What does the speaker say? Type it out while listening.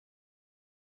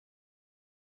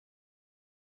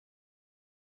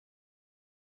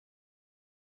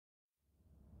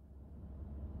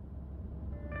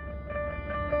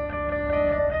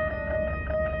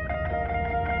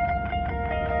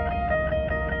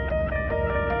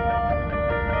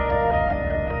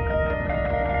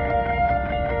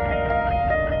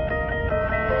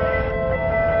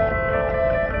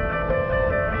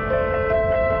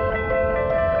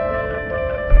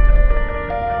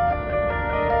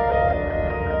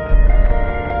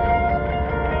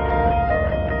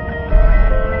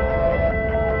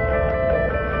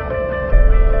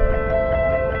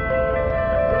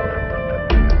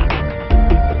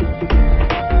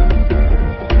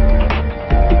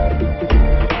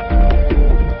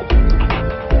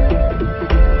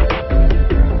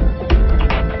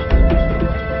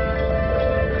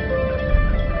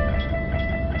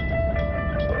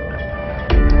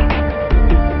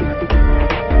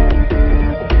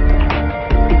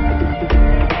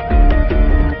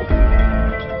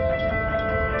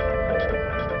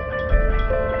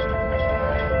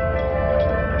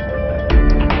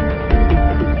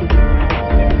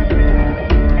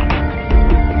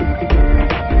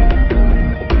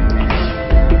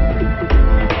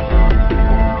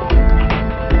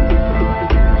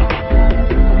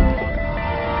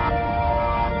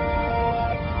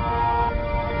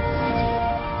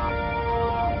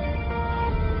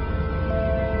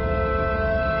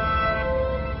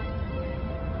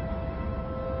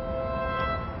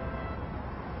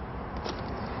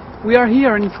We are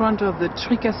here in front of the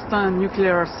Tricastin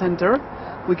nuclear center.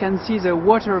 We can see the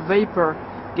water vapor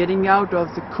getting out of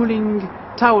the cooling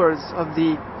towers of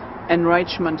the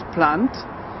enrichment plant.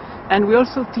 And we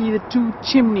also see the two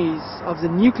chimneys of the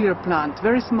nuclear plant,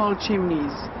 very small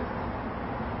chimneys.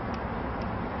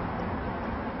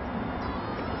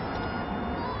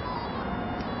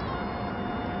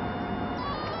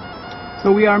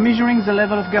 So we are measuring the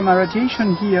level of gamma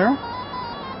radiation here.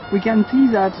 We can see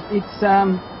that it's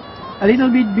a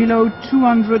little bit below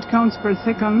 200 counts per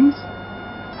second,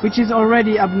 which is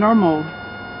already abnormal.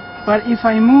 But if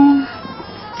I move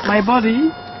my body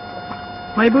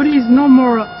is no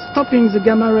more stopping the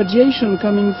gamma radiation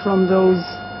coming from those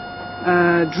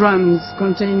drums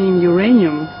containing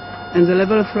uranium, and the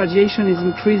level of radiation is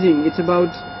increasing. It's about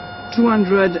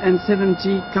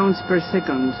 270 counts per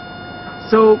second.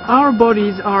 So our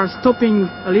bodies are stopping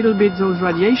a little bit those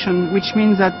radiation, which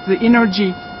means that the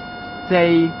energy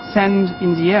they send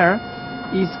in the air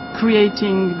is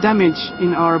creating damage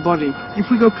in our body.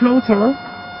 If we go closer,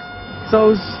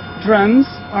 those drums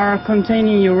are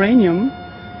containing uranium,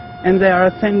 and they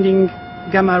are sending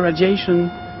gamma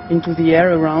radiation into the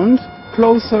air around,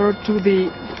 closer to the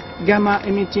gamma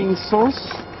emitting source.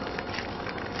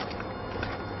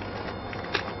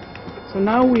 So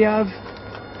now we have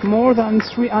more than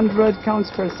 300 counts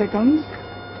per second.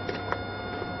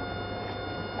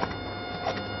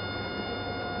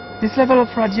 This level of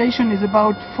radiation is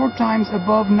about 4 times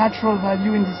above natural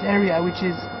value in this area, which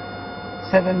is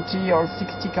 70 or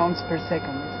 60 counts per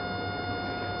second.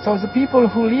 So the people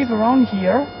who live around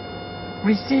here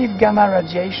receive gamma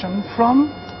radiation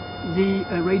from the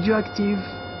radioactive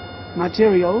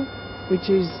material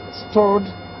which is stored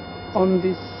on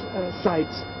this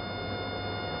site.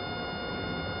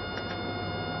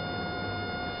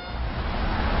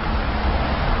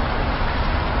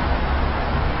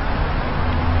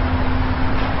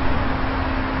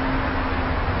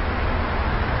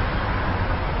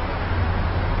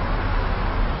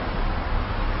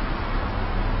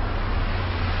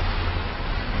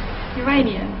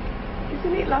 Uranium.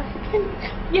 Isn't it like a chemical?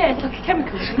 Yeah, it's like a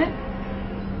chemical, isn't it?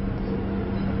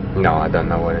 No, I don't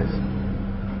know what it is.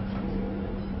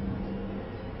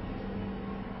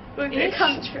 Well, is it a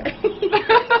country? Is it a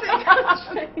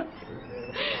country?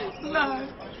 No.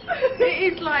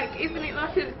 It is like, isn't it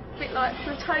like a bit like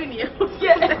plutonium?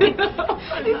 Yeah.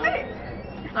 Is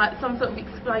it? Like some sort of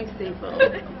explosive or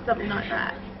something like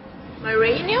that.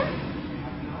 Uranium?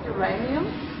 Uranium?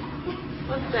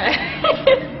 What's that?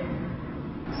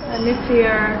 A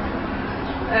nuclear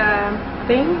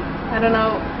thing. I don't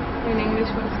know in English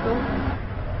what it's called.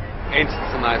 It's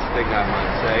a nice thing, I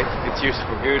might say. It's used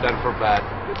for good and for bad.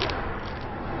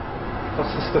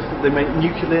 What's the stuff that they make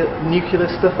nuclear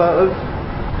stuff out of?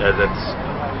 Yeah, that's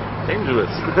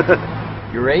dangerous.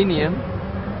 Uranium?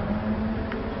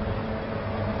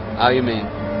 How you mean?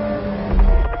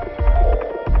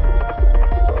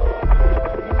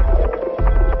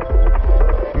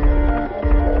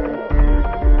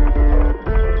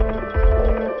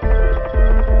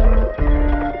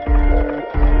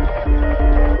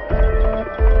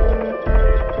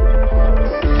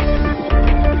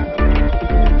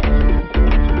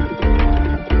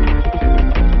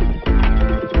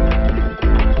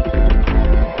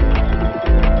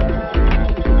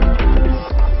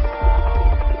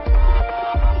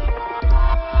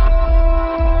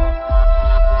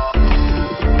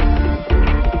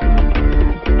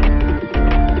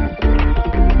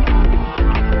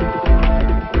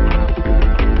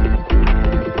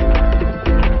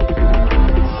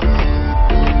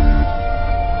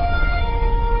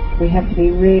 We have to be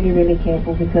really, really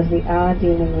careful because we are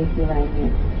dealing with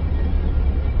uranium.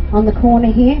 On the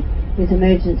corner here is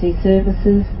emergency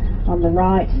services. On the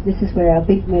right, this is where our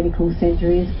big medical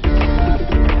centre is.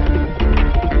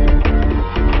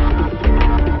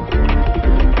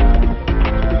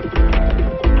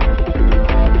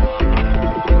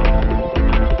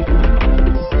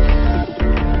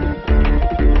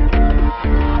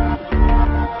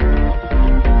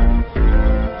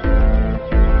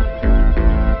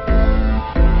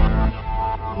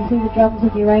 See the drums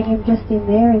of uranium just in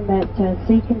there in that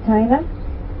sea container.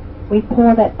 We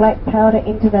pour that black powder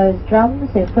into those drums.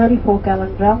 They're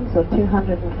 44-gallon drums or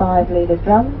 205-litre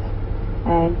drums,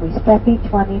 and we strap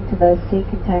each one into those sea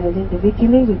containers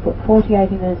individually. We put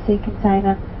 48 in a sea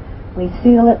container, we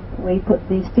seal it, we put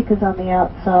these stickers on the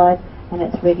outside, and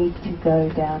it's ready to go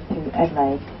down to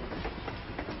Adelaide.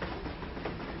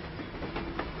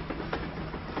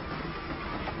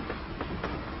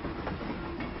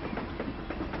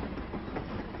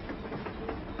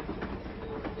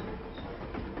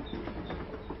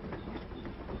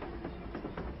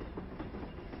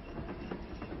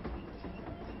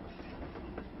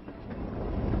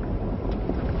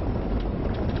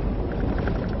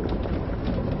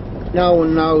 No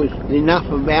one knows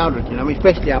enough about it, you know,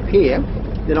 especially up here.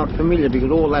 They're not familiar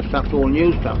because all that stuff's all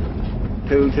new stuff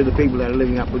to the people that are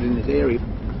living up within this area.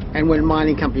 And when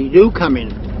mining companies do come in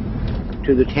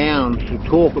to the towns to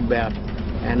talk about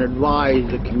and advise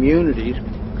the communities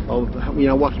of, you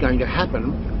know, what's going to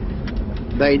happen,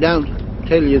 they don't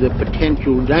tell you the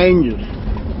potential dangers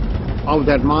of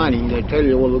that mining. They tell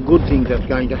you all the good things that's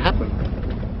going to happen.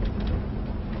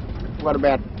 We've got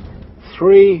about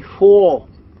four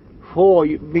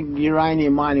big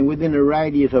uranium mining within a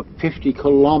radius of 50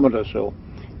 kilometres or,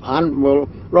 well,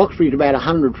 Roxbury's about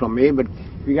 100 from here, but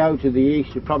if you go to the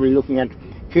east, you're probably looking at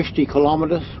 50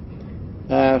 kilometres.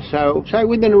 So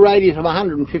within a radius of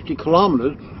 150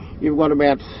 kilometres, you've got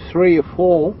about 3 or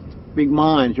 4 big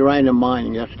mines, uranium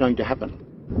mining, that's going to happen.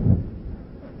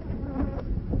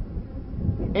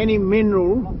 Any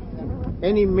minerals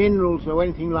or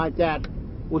anything like that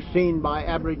was seen by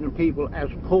Aboriginal people as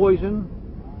poison,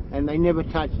 and they never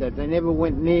touched that. They never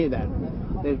went near that.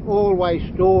 There's always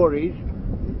stories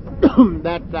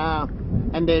that,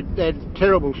 and they're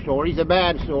terrible stories, they're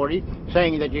bad stories,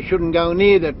 saying that you shouldn't go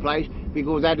near that place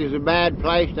because that is a bad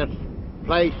place, that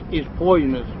place is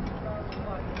poisonous.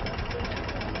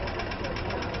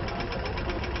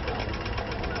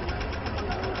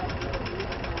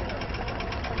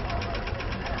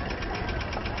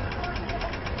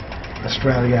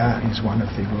 Australia is one of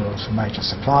the world's major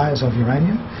suppliers of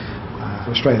uranium.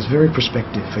 Australia is very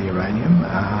prospective for uranium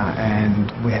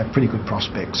and we have pretty good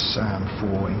prospects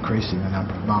for increasing the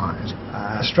number of mines.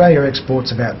 Australia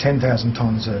exports about 10,000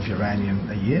 tonnes of uranium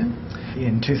a year.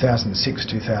 In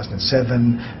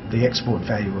 2006-2007 the export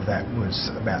value of that was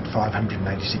about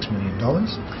 $586 million.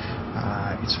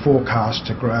 It's forecast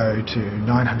to grow to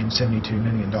 $972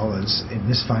 million in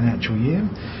this financial year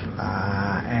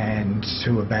and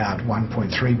to about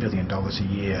 $1.3 billion a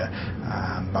year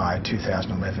by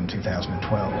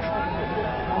 2011-2012.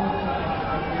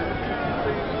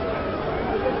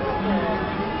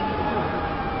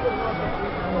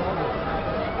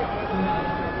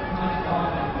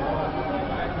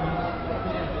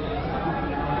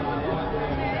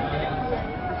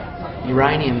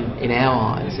 Uranium, in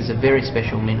our eyes, is a very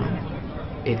special mineral.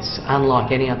 It's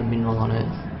unlike any other mineral on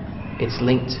Earth. It's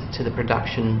linked to the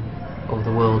production of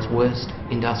the world's worst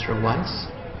industrial wastes,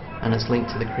 and it's linked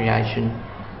to the creation,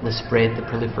 the spread, the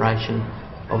proliferation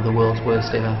of the world's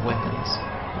worst ever weapons.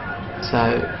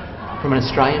 So, from an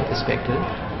Australian perspective,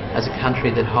 as a country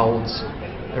that holds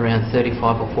around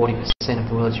 35 or 40% of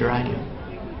the world's uranium,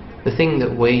 the thing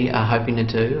that we are hoping to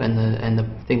do, and the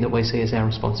thing that we see as our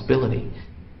responsibility,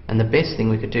 and the best thing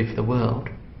we could do for the world,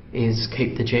 is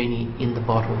keep the genie in the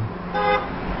bottle.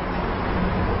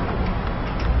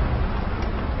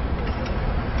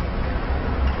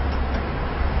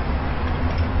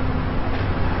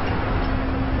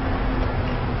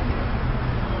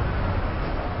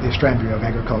 The Australian Bureau of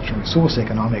Agriculture and Resource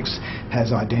Economics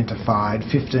has identified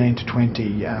 15 to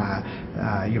 20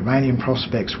 uranium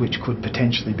prospects which could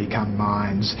potentially become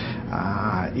mines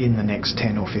in the next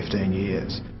 10 or 15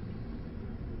 years.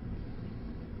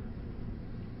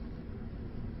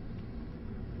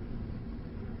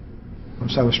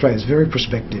 So Australia is very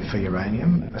prospective for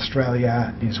uranium.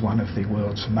 Australia is one of the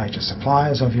world's major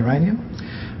suppliers of uranium.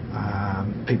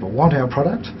 People want our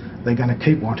product, they're going to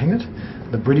keep wanting it.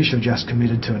 The British have just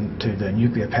committed to the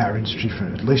nuclear power industry for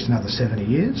at least another 70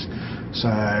 years.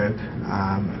 So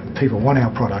people want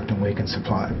our product and we can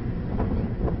supply it.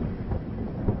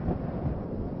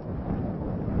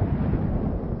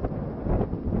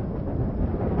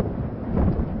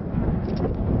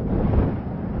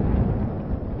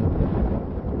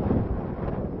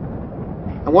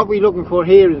 And what we're looking for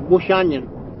here is bush onion.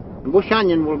 And bush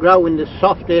onion will grow in this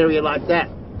soft area like that.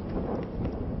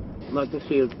 Like this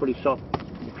here, it's pretty soft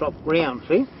ground,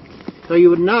 see? So you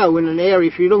would know in an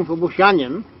area, if you're looking for bush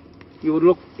onion, you would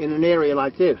look in an area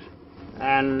like this.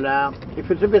 And if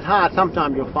it's a bit hard,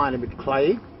 sometimes you'll find a bit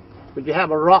clayey, but you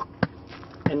have a rock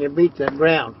and you beat that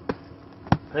ground,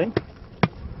 see?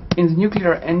 In the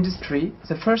nuclear industry,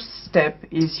 the first step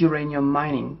is uranium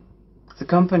mining. The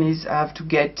companies have to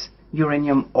get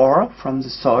uranium ore from the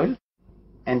soil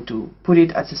and to put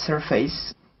it at the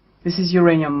surface. This is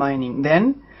uranium mining.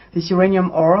 Then this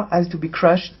uranium ore has to be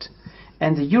crushed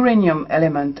and the uranium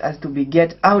element has to be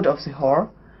get out of the ore.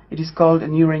 It is called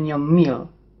an uranium mill.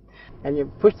 And you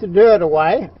push the dirt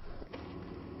away,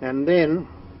 and then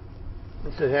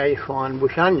this is how you find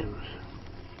bush onions.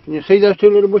 Can you see those two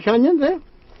little bush onions there?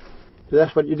 So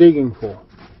that's what you're digging for.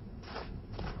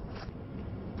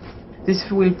 This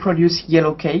will produce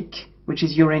yellow cake, which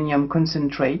is uranium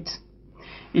concentrate.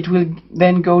 It will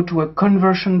then go to a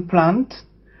conversion plant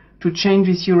to change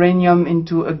this uranium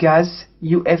into a gas,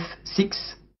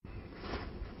 UF6.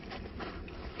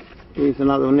 Here's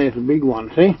another one, there's a big one,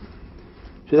 see?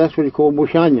 So that's what you call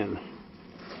bush onion.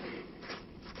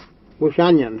 Bush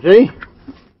onion, see?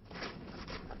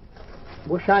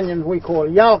 Bush onions we call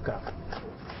yalka.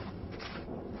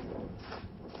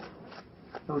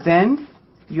 So then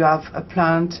you have a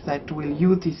plant that will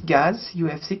use this gas,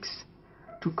 UF6,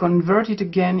 to convert it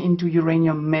again into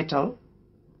uranium metal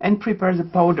and prepare the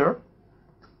powder,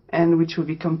 and which will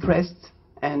be compressed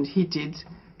and heated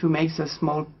to make the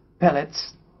small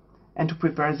pellets and to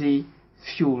prepare the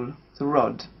fuel, the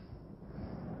rod.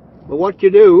 But what you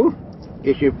do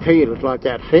is you peel it like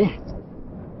that, see?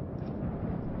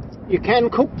 You can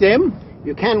cook them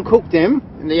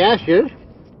in the ashes.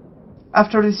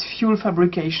 After this fuel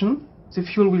fabrication, the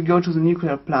fuel will go to the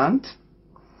nuclear plant,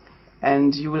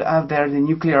 and you will have there the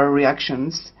nuclear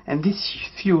reactions, and this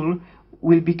fuel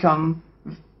will become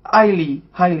highly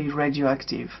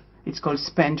radioactive. It's called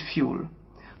spent fuel.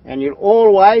 And you'll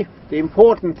always, the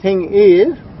important thing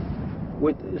is,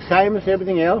 with the same as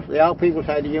everything else, the old people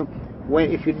say to you,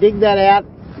 if you dig that out,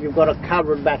 you've got to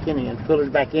cover it back in again, fill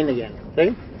it back in again,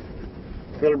 see?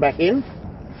 Fill it back in,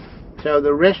 so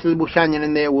the rest of the bush onion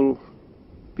in there will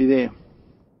be there.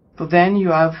 So then you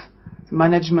have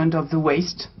management of the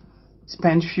waste,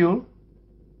 spent fuel,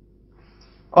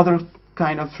 other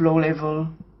kind of low-level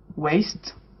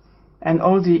waste, and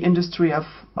all the industry of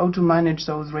how to manage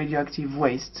those radioactive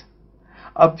waste.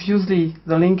 Obviously,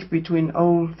 the link between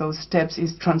all those steps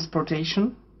is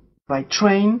transportation, by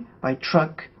train, by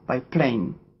truck, by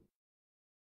plane.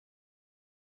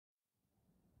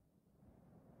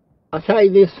 I say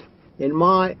this in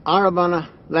my Arabana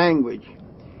language.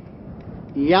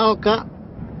 Yalka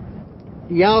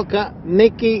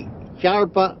Niki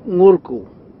Charpa Ngurku.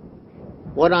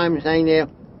 What I'm saying there,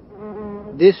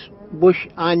 this bush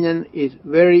onion is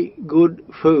very good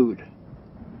food.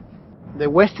 The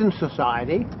Western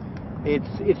society,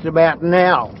 it's about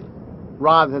now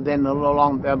rather than the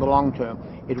long term.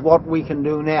 It's what we can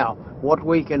do now, what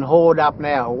we can hoard up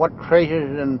now, what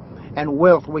treasures and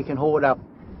wealth we can hoard up.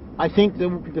 I think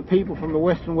the people from the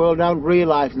Western world don't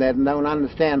realise that and don't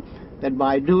understand that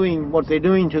by doing what they're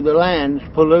doing to the lands,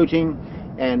 polluting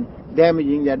and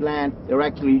damaging that land, they're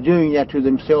actually doing that to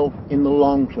themselves in the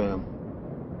long term.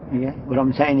 Yeah, what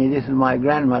I'm saying is this is my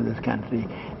grandmother's country,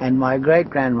 and my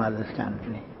great-grandmother's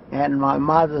country, and my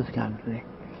mother's country.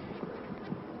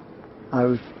 I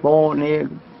was born here,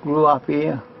 grew up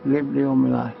here, lived here all my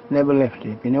life, never left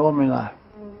it, in all my life.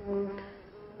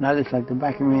 Now it's like the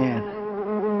back of my hand.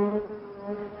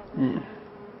 Yeah.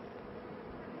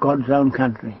 God's own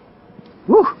country.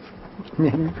 Woo!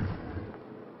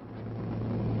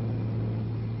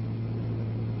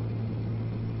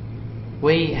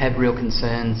 We have real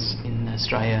concerns in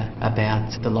Australia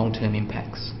about the long-term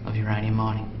impacts of uranium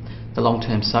mining. The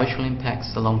long-term social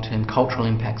impacts, the long-term cultural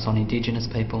impacts on Indigenous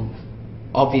people,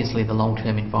 obviously the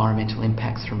long-term environmental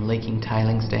impacts from leaking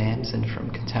tailings dams and from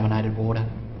contaminated water.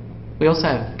 We also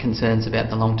have concerns about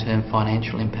the long-term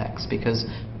financial impacts, because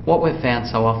what we've found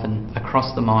so often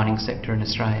across the mining sector in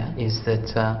Australia is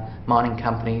that mining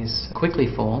companies quickly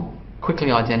form, quickly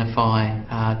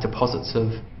identify deposits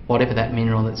of whatever that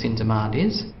mineral that's in demand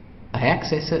is. They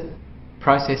access it,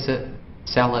 process it,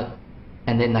 sell it,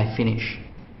 and then they finish.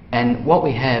 And what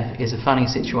we have is a funny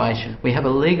situation. We have a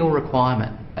legal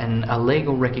requirement and a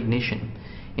legal recognition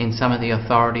in some of the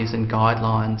authorities and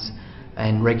guidelines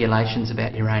and regulations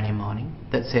about uranium mining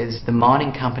that says the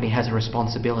mining company has a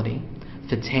responsibility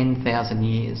for 10,000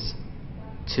 years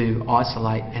to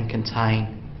isolate and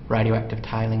contain radioactive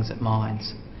tailings at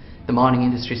mines. The mining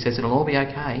industry says it'll all be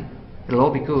okay, it'll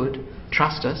all be good,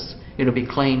 trust us, it'll be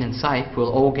clean and safe,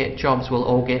 we'll all get jobs, we'll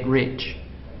all get rich.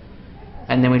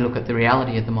 And then we look at the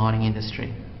reality of the mining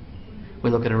industry. We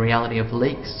look at a reality of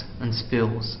leaks and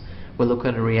spills. We look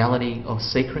at a reality of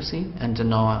secrecy and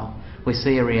denial. We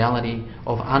see a reality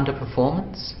of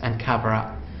underperformance and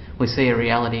cover-up. We see a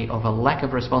reality of a lack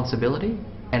of responsibility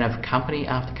and of company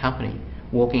after company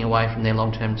walking away from their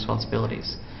long-term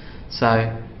responsibilities.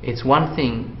 So it's one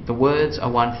thing, the words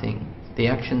are one thing, the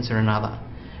actions are another.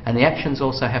 And the actions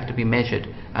also have to be measured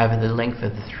over the length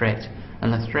of the threat.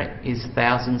 And the threat is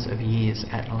thousands of years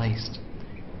at least.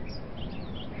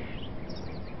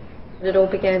 It all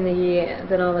began the year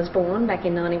that I was born, back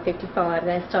in 1955.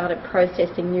 They started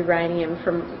processing uranium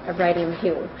from a radium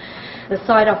hill. The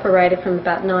site operated from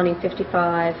about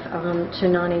 1955 to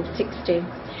 1960.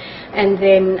 And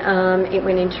then it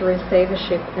went into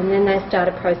receivership, and then they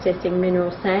started processing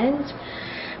mineral sand.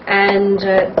 and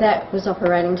that was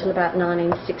operating until about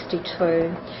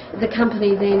 1962. The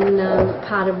company then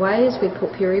parted ways with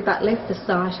Port Pirie, but left the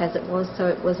site as it was, so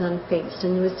it was unfenced,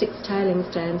 and there were 6 tailings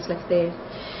dams left there.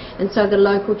 And so the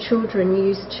local children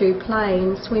used to play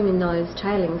and swim in those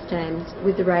tailings dams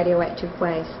with the radioactive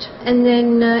waste. And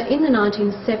then in the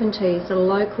 1970s, a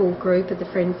local group of the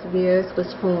Friends of the Earth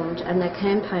was formed, and they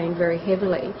campaigned very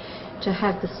heavily to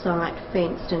have the site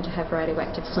fenced and to have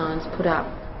radioactive signs put up.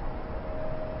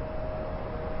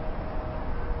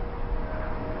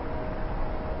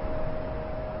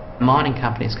 Mining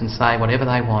companies can say whatever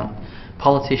they want,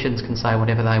 politicians can say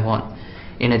whatever they want.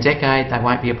 In a decade, they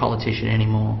won't be a politician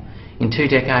anymore. In 2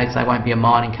 decades, they won't be a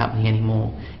mining company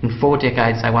anymore. In 4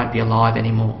 decades, they won't be alive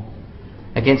anymore.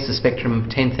 Against the spectrum of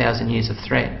 10,000 years of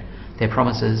threat, their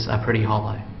promises are pretty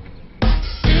hollow.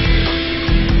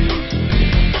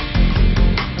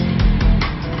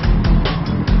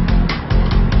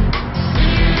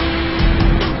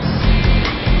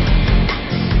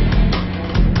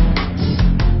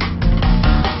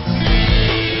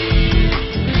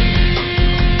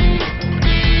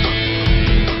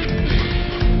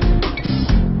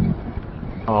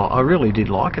 I really did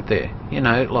like it there, you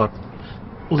know, like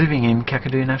living in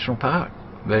Kakadu National Park,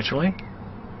 virtually.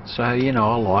 So, you know,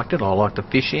 I liked it. I liked the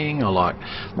fishing. I liked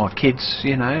my kids,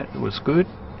 you know, it was good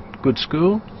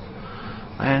school,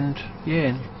 and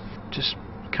yeah, just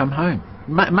come home.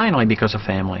 Mainly because of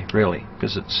family, really,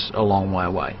 because it's a long way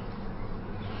away.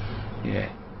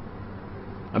 Yeah.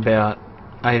 About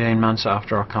 18 months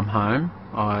after I come home,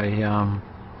 I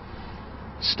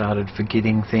started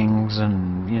forgetting things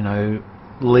and, you know,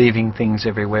 leaving things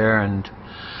everywhere and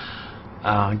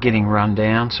getting run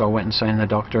down, so I went and seen the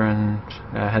doctor and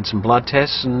had some blood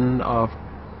tests, and I've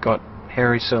got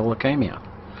hairy cell leukemia,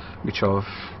 which I've,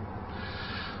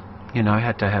 you know,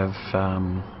 had to have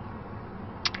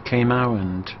chemo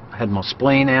and had my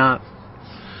spleen out,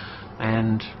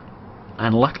 and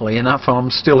luckily enough I'm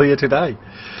still here today.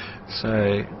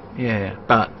 So yeah,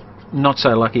 but not so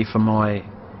lucky for my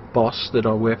boss that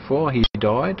I work for. He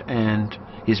died, and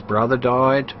his brother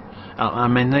died. I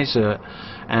mean, these are,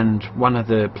 and one of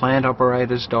the plant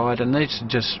operators died, and these are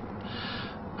just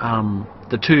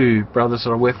the 2 brothers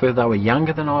that I work with. They were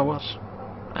younger than I was,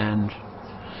 and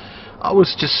I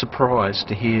was just surprised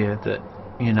to hear that,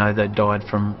 you know, they died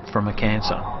from a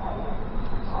cancer.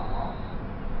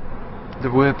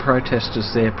 There were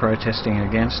protesters there protesting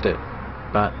against it,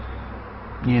 but,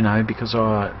 you know, because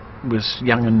I was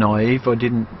young and naive, I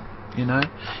didn't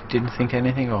think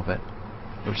anything of it.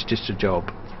 It was just a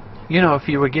job. You know, if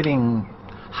you were getting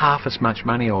half as much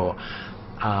money, or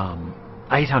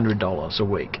 $800 a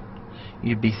week,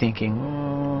 you'd be thinking,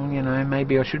 oh, you know,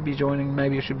 maybe I should be joining,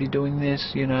 maybe I should be doing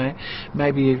this, you know,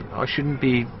 maybe I shouldn't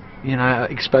be, you know,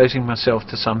 exposing myself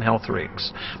to some health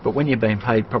risks. But when you're being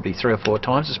paid probably 3 or 4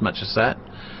 times as much as that,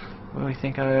 well, you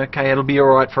think, oh, okay, it'll be all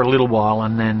right for a little while,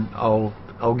 and then I'll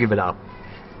give it up.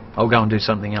 I'll go and do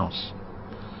something else.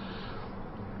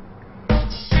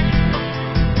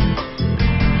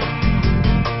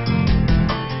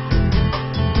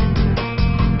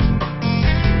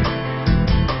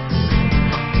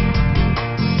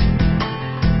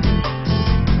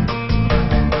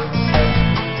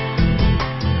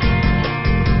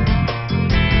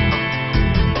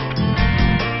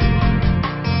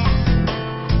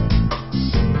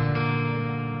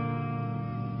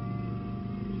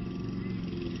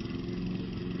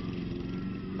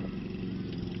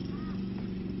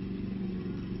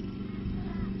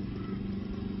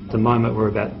 At the moment we're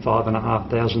about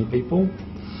 5,500 people.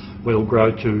 We'll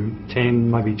grow to 10,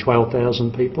 maybe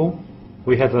 12,000 people.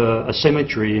 We have a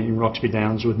cemetery in Roxby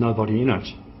Downs with nobody in it,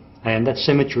 and that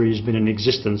cemetery has been in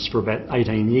existence for about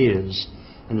 18 years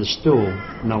and there's still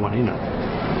no one in it.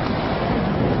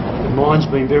 The mine's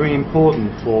been very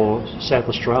important for South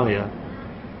Australia.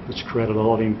 It's created a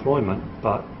lot of employment,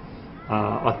 but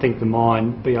I think the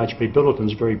mine, BHP Billiton,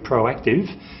 is very proactive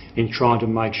in trying to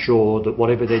make sure that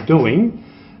whatever they're doing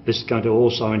is going to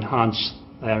also enhance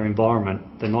our environment.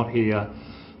 They're not here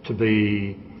to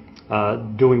be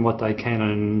doing what they can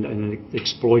and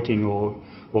exploiting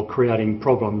or creating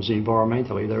problems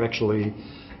environmentally. They actually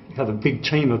have a big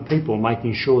team of people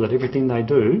making sure that everything they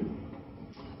do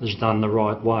is done the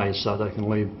right way, so they can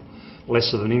leave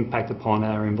less of an impact upon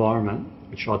our environment,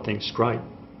 which I think is great.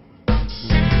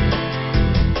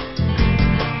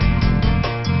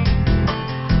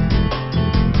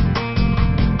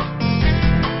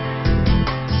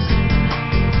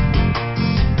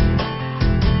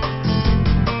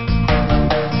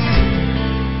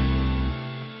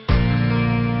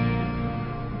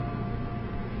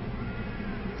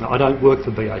 I don't work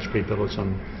for BHP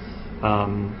Billiton.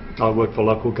 I work for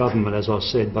local government, as I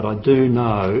said, but I do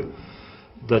know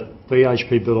that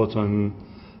BHP Billiton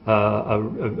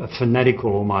are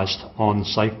fanatical almost on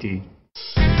safety.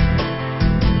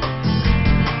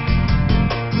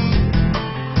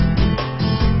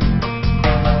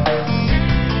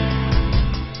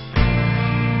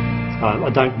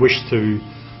 I don't wish to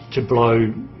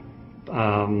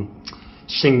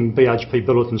sing BHP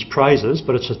Billiton's praises,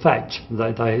 but it's a fact.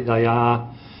 They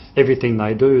are, everything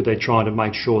they do, they're trying to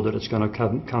make sure that it's going to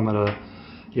come at a,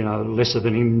 less of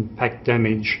an impact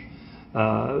damage,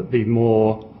 be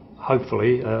more,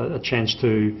 hopefully, a chance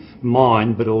to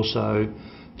mine, but also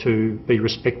to be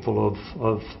respectful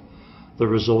of the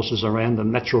resources around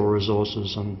them, natural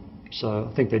resources, and so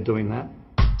I think they're doing that.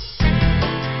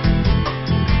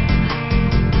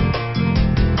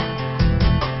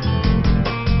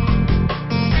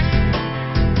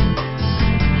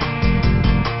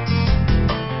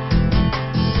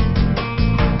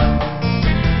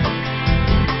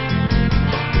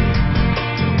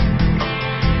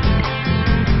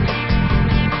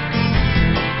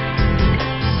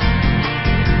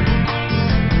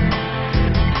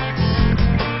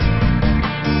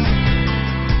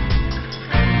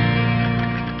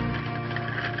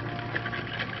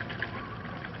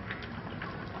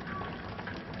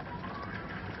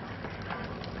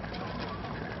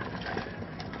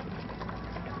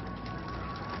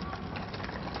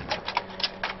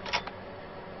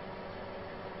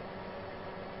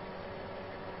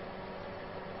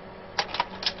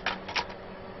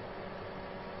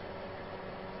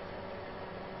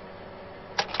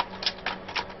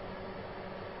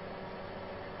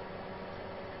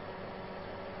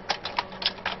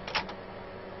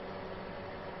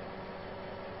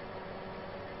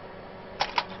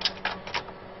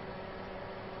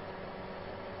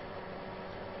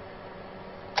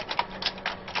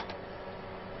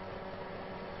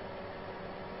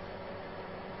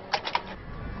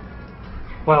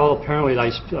 Well, apparently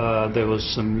there was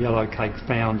some yellow cake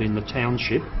found in the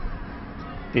township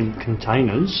in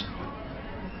containers,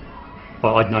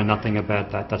 but I'd know nothing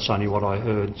about that. That's only what I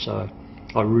heard, so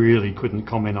I really couldn't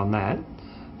comment on that,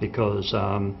 because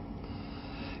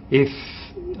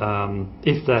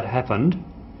if that happened,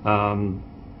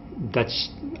 that's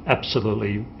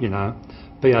absolutely,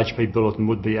 BHP Billiton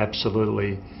would be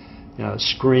absolutely,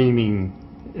 screaming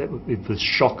with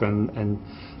shock and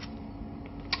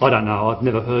I don't know. I've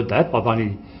never heard that.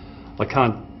 I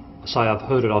can't say I've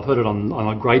heard it. I've heard it on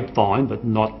a grapevine, but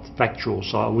not factual,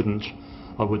 so I wouldn't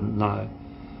know.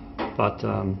 But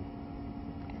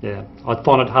yeah, I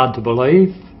find it hard to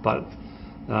believe. But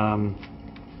again,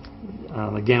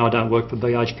 I don't work for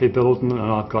BHP Billiton, and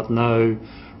I've got no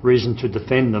reason to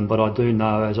defend them. But I do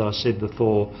know, as I said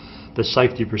before, the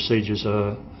safety procedures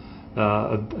are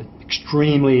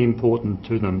extremely important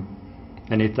to them.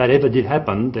 And if that ever did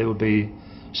happen, there would be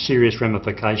serious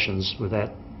ramifications without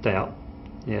doubt.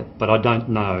 Yeah, but I don't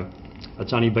know.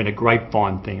 It's only been a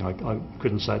grapevine thing. I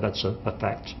couldn't say that's a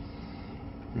fact.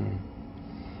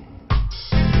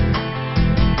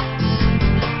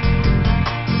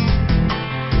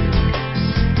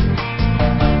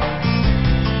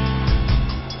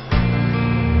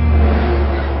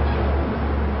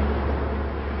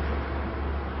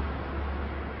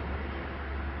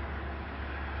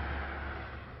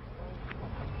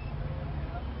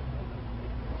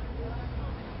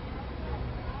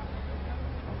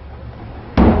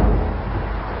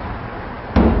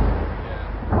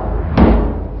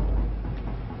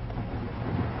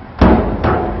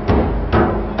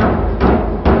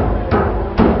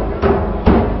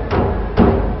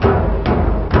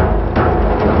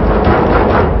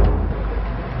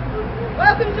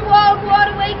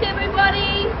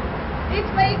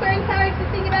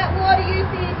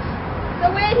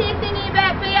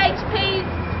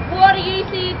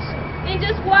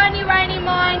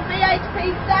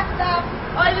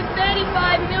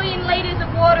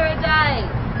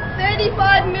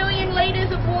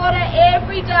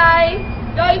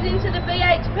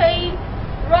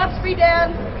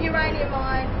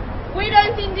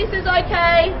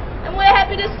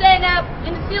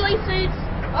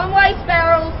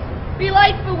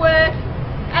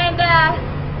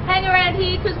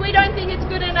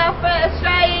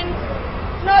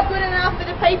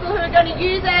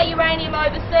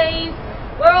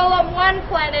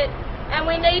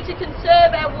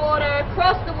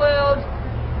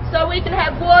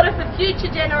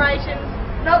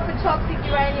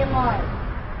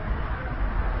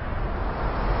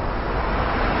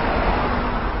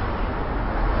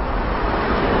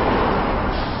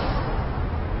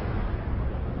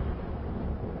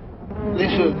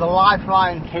 This is the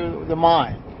lifeline to the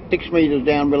mine. 6 metres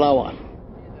down below us.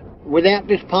 Without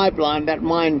this pipeline, that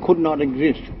mine could not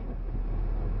exist.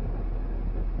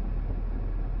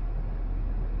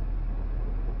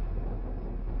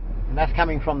 And that's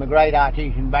coming from the Great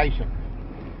Artesian Basin.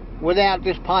 Without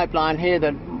this pipeline here,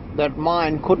 that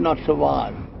mine could not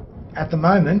survive. At the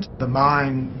moment, the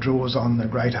mine draws on the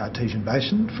Great Artesian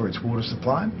Basin for its water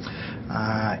supply.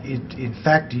 It in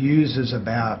fact uses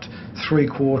about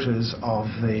 3/4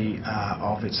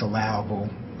 of its allowable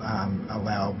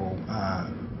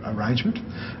arrangement.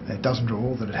 It doesn't draw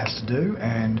all that it has to do,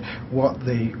 and what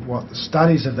the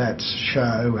studies of that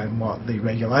show and what the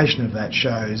regulation of that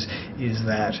shows is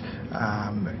that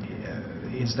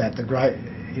the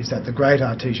Great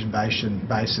Artesian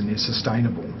Basin is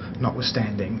sustainable,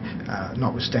 notwithstanding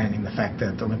the fact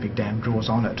that the Olympic Dam draws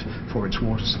on it for its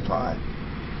water supply.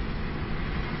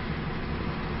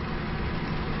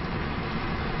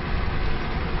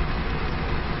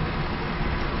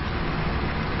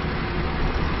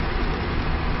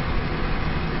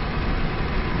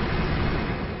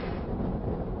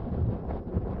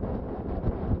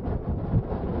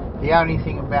 The only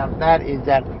thing about that is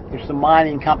that it's the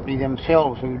mining company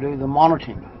themselves who do the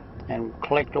monitoring and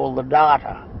collect all the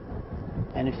data.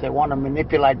 And if they want to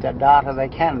manipulate that data, they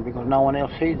can, because no one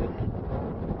else sees it.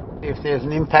 If there's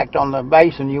an impact on the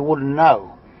basin, you wouldn't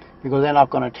know, because they're not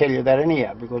going to tell you that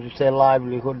anyhow, because it's their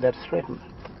livelihood that's threatened.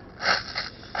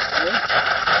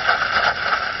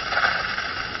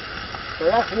 So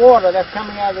that's water that's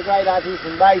coming out of the Great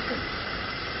Artesian Basin.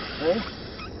 See?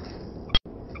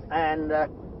 And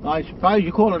I suppose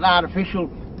you call it artificial.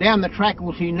 Down the track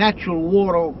we'll see natural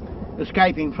water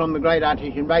escaping from the Great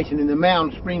Artesian Basin in the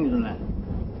mound springs and that.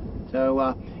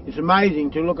 So it's amazing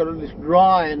to look at this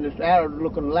dry and this arid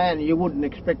looking land. You wouldn't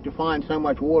expect to find so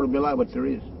much water below, but there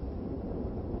is.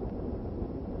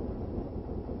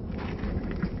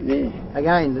 Yeah.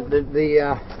 Again,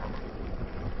 the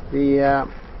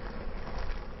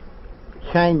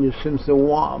changes since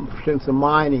the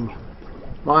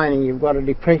mining, you've got a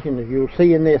depression. As you'll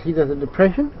see in there, see there's a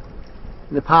depression?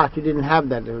 In the past you didn't have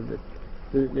that. There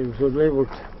was a level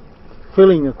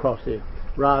filling across there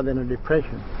rather than a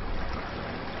depression.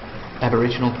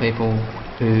 Aboriginal people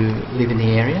who live in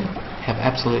the area have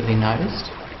absolutely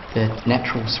noticed that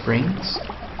natural springs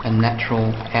and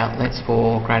natural outlets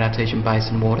for Great Artesian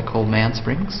Basin water called mound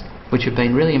springs, which have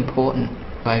been really important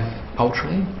both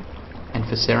culturally and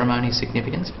for ceremony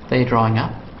significance, they're drying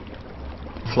up.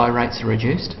 Flow rates are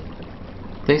reduced.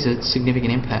 These are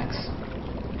significant impacts,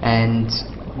 and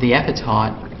the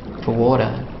appetite for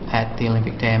water at the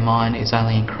Olympic Dam mine is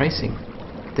only increasing.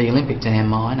 The Olympic Dam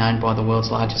mine, owned by the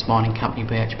world's largest mining company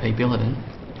BHP Billiton,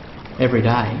 every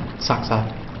day sucks up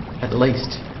at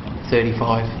least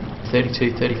 35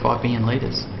 million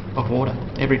litres of water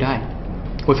every day.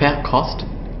 Without cost,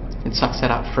 it sucks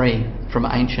that up free from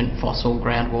ancient fossil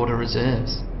groundwater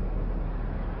reserves.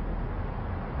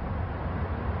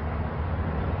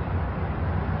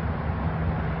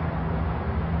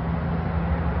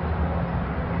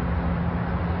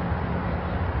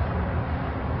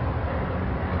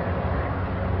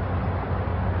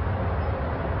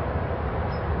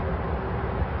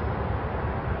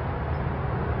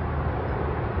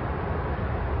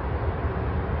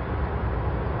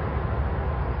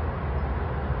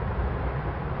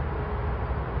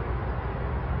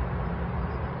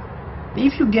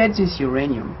 If you get this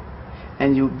uranium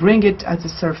and you bring it at the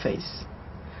surface,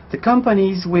 the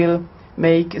companies will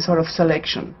make a sort of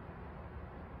selection.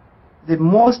 The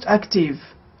most active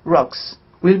rocks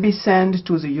will be sent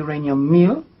to the uranium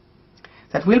mill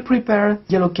that will prepare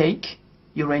yellow cake,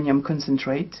 uranium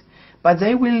concentrate, but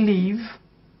they will leave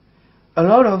a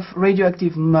lot of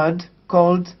radioactive mud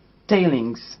called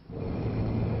tailings.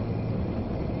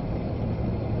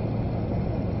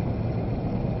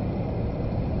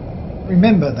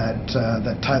 Remember that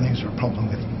tailings are a problem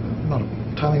with,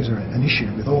 tailings are an issue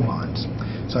with all mines.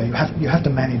 So you have to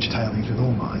manage tailings with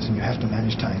all mines, and you have to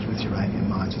manage tailings with uranium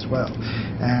mines as well.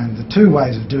 And the two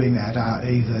ways of doing that are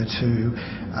either to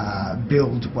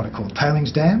build what are called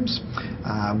tailings dams,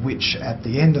 which at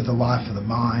the end of the life of the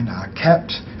mine are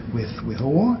capped with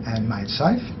ore and made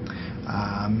safe.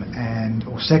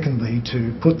 Or secondly,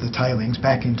 to put the tailings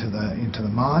back into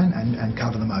the mine and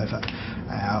cover them over.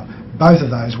 Both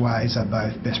of those ways are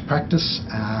both best practice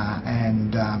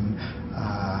and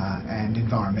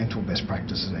environmental best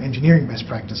practices, engineering best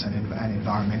practice and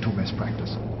environmental best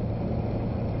practice.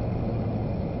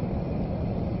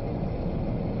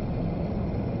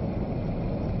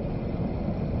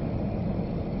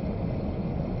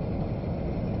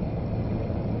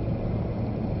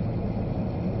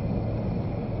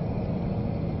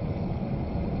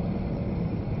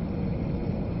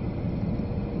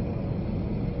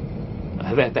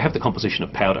 they have the composition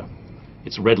of powder.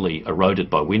 It's readily eroded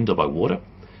by wind or by water,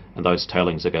 and those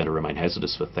tailings are going to remain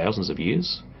hazardous for thousands of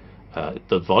years.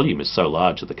 The volume is so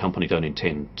large that the company they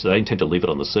intend to leave it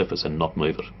on the surface and not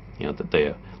move it. You know, that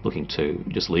they're looking to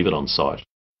just leave it on site.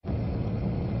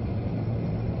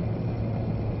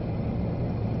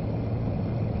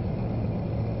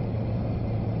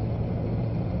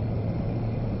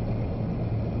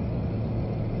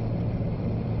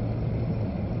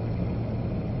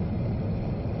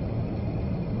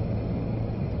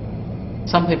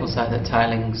 Some people say that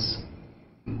tailings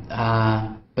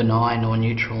are benign or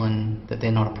neutral and that they're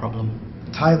not a problem.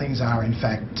 Tailings are in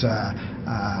fact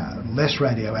less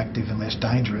radioactive and less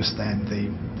dangerous than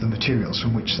the materials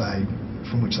from which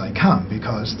they come,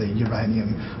 because the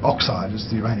uranium oxide, as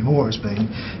the uranium ore, has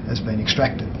been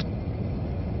extracted.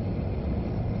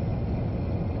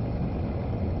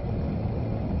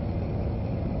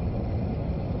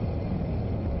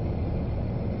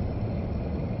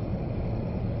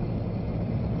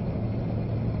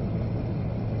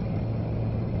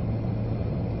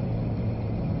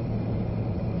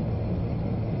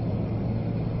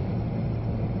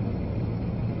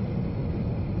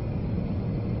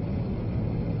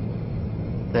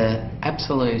 The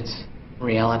absolute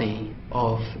reality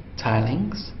of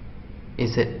tailings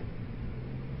is that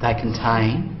they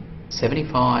contain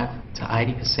 75 to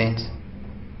 80%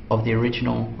 of the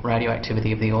original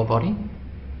radioactivity of the ore body.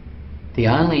 The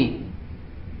only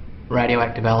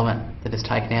radioactive element that is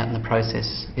taken out in the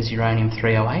process is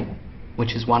uranium-308,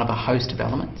 which is one of a host of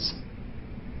elements.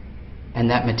 And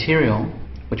that material,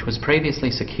 which was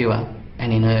previously secure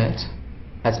and inert,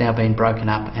 has now been broken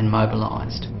up and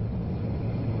mobilised.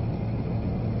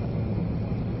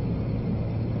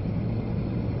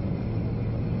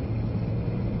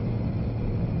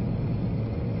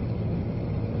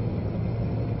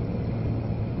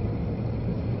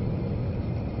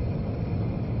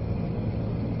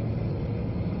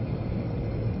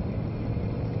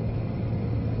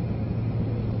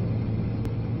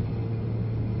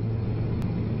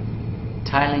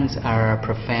 Tailings are a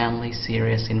profoundly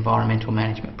serious environmental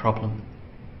management problem.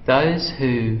 Those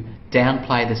who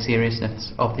downplay the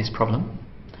seriousness of this problem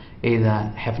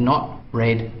either have not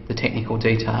read the technical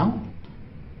detail,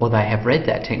 or they have read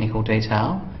that technical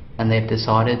detail and they've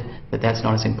decided that that's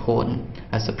not as important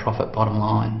as the profit bottom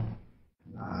line.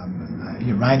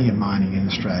 Uranium mining in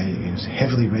Australia is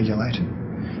heavily regulated.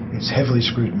 It's heavily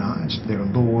scrutinised. There are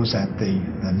laws at the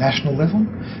national level.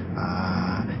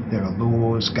 There are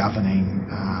laws governing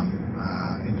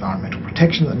environmental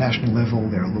protection at the national level.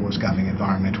 There are laws governing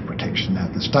environmental protection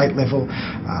at the state level.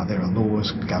 There are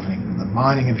laws governing the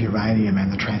mining of uranium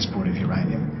and the transport of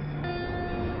uranium.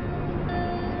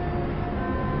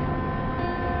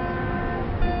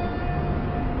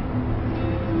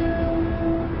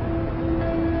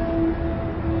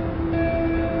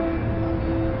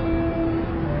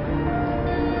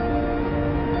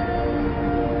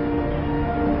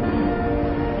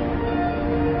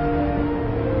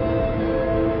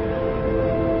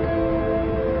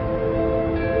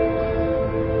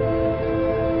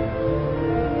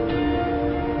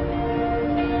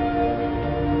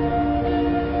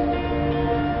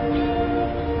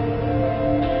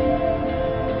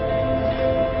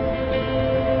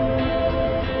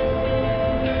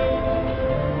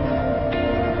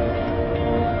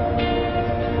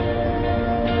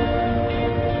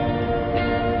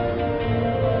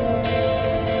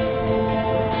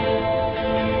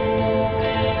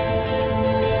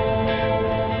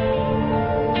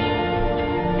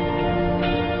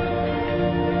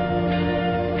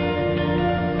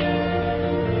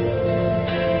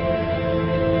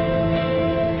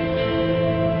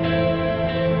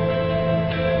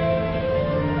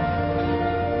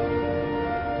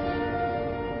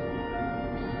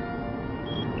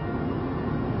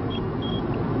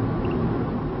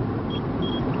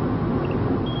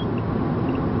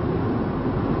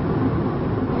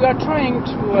 We are trying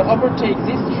to overtake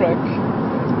this truck,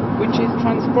 which is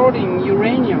transporting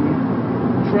uranium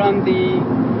from the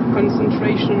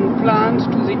concentration plant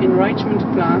to the enrichment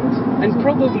plant, and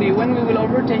probably when we will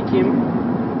overtake him,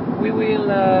 we will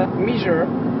measure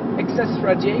excess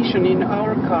radiation in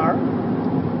our car.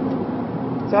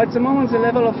 So at the moment the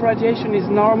level of radiation is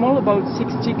normal, about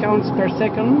 60 counts per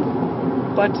second,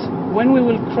 but when we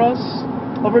will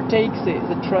overtake the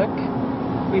truck,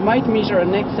 we might measure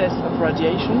an excess of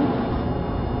radiation.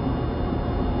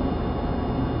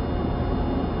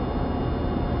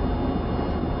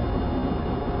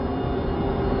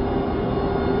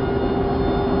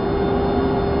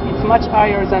 It's much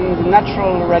higher than the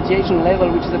natural radiation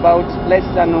level, which is about less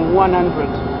than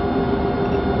 100.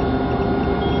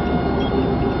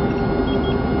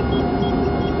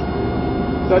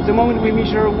 So at the moment we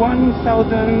measure 1,600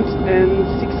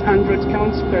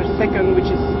 counts per second,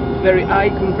 which is very high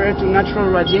compared to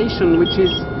natural radiation, which is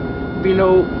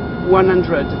below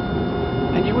 100.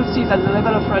 And you will see that the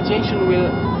level of radiation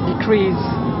will decrease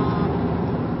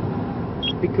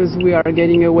because we are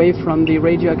getting away from the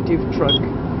radioactive truck.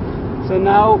 So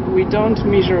now we don't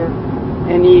measure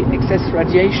any excess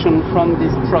radiation from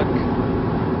this truck.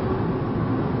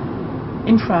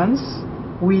 In France,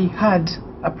 we had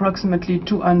approximately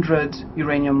 200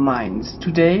 uranium mines.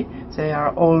 Today, they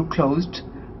are all closed,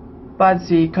 but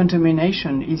the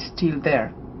contamination is still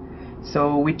there.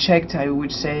 So we checked, I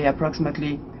would say,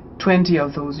 approximately 20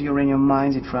 of those uranium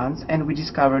mines in France, and we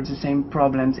discovered the same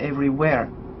problems everywhere.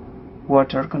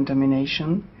 Water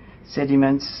contamination,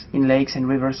 sediments in lakes and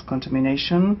rivers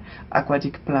contamination,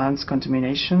 aquatic plants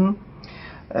contamination,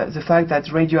 the fact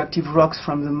that radioactive rocks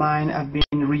from the mine have been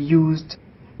reused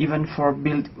even for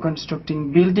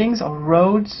constructing buildings or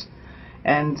roads,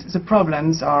 and the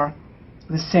problems are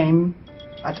the same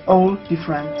at all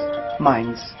different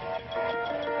mines.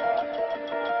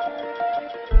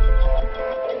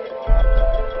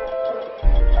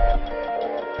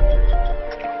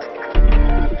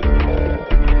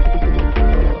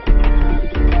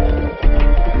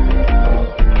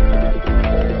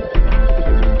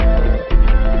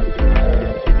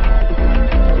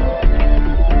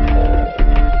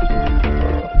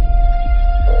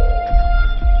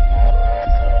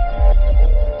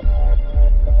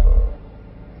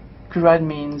 CURAD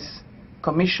means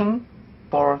Commission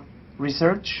for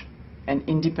Research and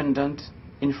Independent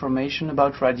Information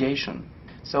about Radiation.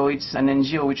 So it's an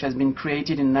NGO which has been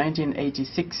created in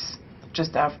 1986,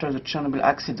 just after the Chernobyl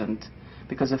accident,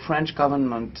 because the French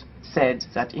government said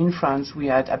that in France we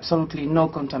had absolutely no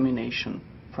contamination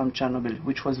from Chernobyl,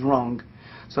 which was wrong.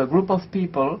 So a group of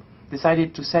people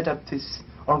decided to set up this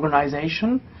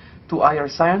organization, to hire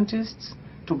scientists,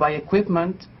 to buy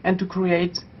equipment, and to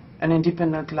create an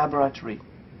independent laboratory.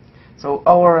 So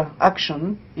our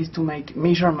action is to make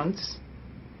measurements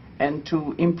and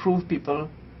to improve people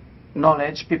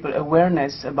knowledge, people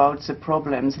awareness about the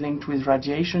problems linked with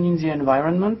radiation in the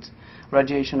environment,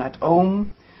 radiation at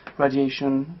home,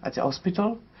 radiation at the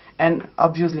hospital, and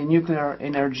obviously nuclear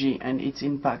energy and its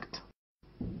impact.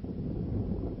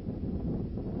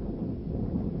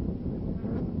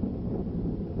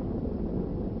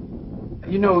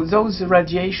 You know, those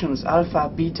radiations, alpha,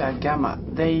 beta, gamma,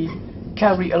 they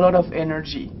carry a lot of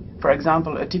energy. For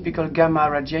example, a typical gamma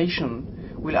radiation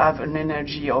will have an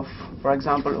energy of, for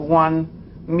example, 1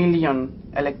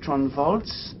 million electron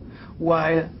volts,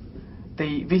 while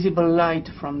the visible light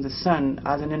from the sun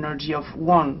has an energy of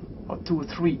 1 or 2 or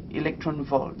 3 electron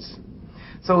volts.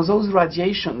 So those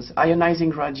radiations,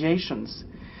 ionizing radiations,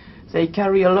 they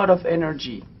carry a lot of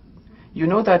energy. You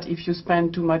know that if you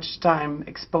spend too much time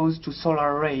exposed to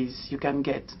solar rays, you can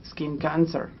get skin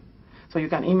cancer. So you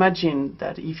can imagine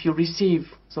that if you receive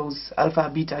those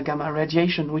alpha, beta, gamma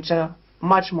radiation, which are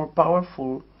much more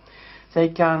powerful, they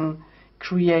can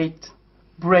create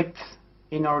breaks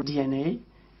in our DNA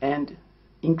and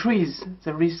increase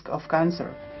the risk of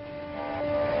cancer.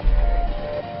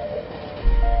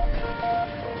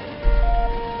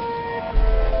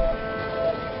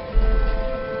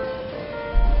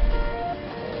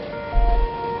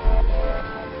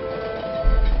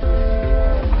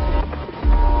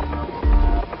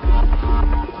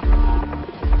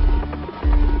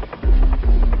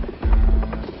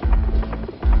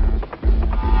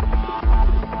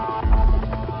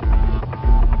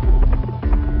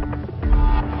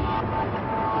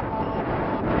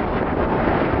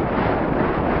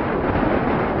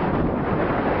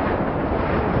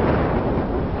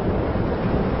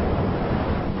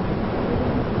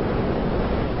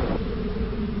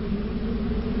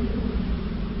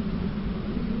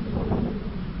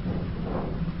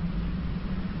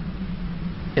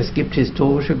 Es gibt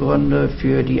historische Gründe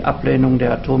für die Ablehnung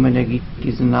der Atomenergie,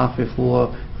 die sind nach wie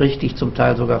vor richtig, zum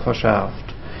Teil sogar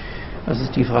verschärft. Das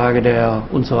ist die Frage der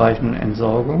unzureichenden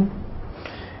Entsorgung,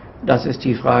 das ist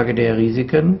die Frage der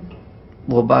Risiken,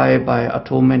 wobei bei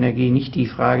Atomenergie nicht die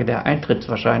Frage der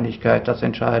Eintrittswahrscheinlichkeit das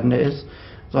Entscheidende ist,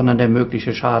 sondern der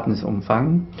mögliche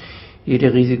Schadensumfang.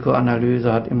 Jede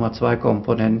Risikoanalyse hat immer zwei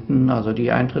Komponenten, also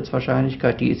die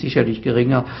Eintrittswahrscheinlichkeit, die ist sicherlich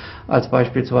geringer als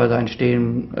beispielsweise ein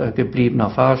stehen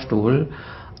gebliebener Fahrstuhl,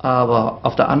 aber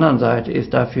auf der anderen Seite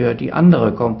ist dafür die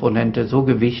andere Komponente so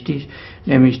gewichtig,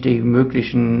 nämlich die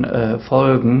möglichen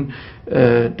Folgen,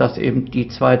 dass eben die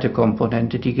zweite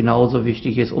Komponente, die genauso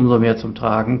wichtig ist, umso mehr zum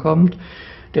Tragen kommt.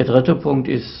 Der dritte Punkt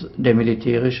ist der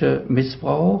militärische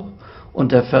Missbrauch.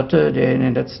 Und der vierte, der in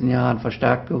den letzten Jahren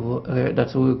verstärkt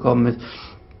dazugekommen ist,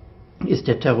 ist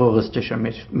der terroristische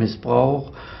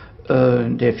Missbrauch,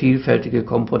 der vielfältige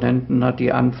Komponenten hat,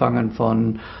 die anfangen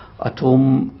von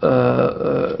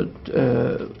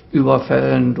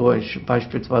Atomüberfällen durch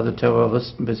beispielsweise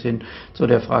Terroristen bis hin zu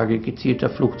der Frage gezielter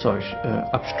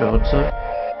Flugzeugabstürze.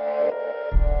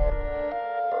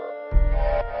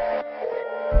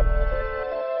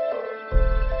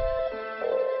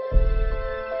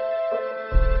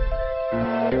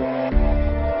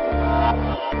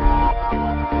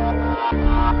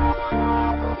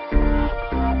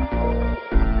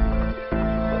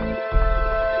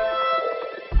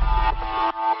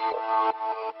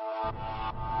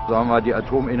 Sagen wir mal, die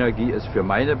Atomenergie ist für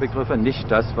meine Begriffe nicht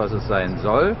das, was es sein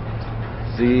soll.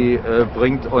 Sie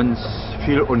bringt uns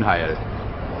viel Unheil.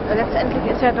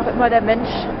 Letztendlich ist ja doch immer der Mensch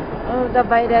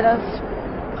dabei, der das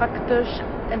praktisch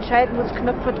entscheiden muss,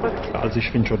 Knöpfe drückt. Also ich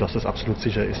finde schon, dass das absolut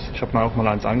sicher ist. Ich habe mir auch mal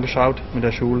eins angeschaut mit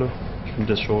der Schule. Ich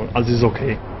finde das schon, also es ist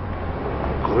okay.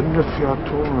 Gründe für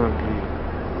Atomenergie?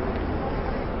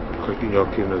 Kann ich Ihnen ja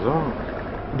keine sagen.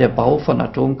 Der Bau von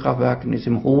Atomkraftwerken ist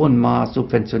im hohen Maß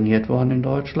subventioniert worden in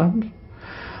Deutschland.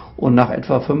 Und nach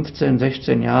etwa 15,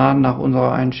 16 Jahren nach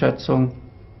unserer Einschätzung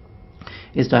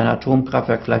ist ein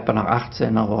Atomkraftwerk, vielleicht bei nach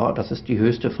 18, aber das ist die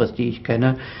höchste Frist, die ich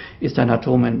kenne, ist ein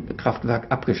Atomkraftwerk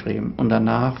abgeschrieben. Und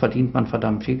danach verdient man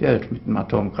verdammt viel Geld mit dem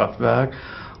Atomkraftwerk.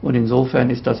 Und insofern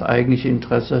ist das eigentliche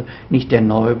Interesse nicht der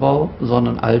Neubau,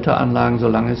 sondern alte Anlagen,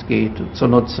 solange es geht, zu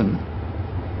nutzen.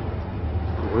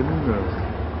 Gründe.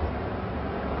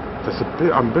 Das ist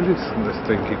am billigsten, das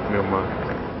denke ich mir mal.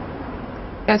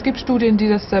 Ja, es gibt Studien, die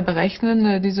das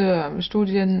berechnen. Diese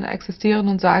Studien existieren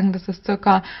und sagen, dass es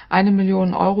ca. 1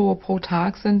 Million Euro pro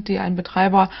Tag sind, die ein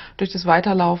Betreiber durch das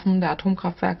Weiterlaufen der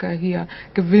Atomkraftwerke hier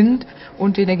gewinnt.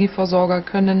 Und die Energieversorger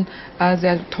können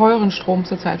sehr teuren Strom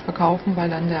zurzeit verkaufen,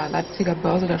 weil an der Leipziger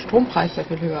Börse der Strompreis sehr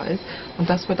viel höher ist. Und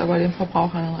das wird aber den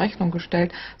Verbrauchern in Rechnung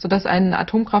gestellt, sodass ein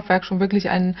Atomkraftwerk schon wirklich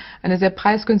eine sehr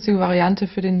preisgünstige Variante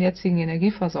für den jetzigen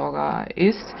Energieversorger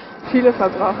ist. Viele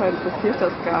Verbraucher interessiert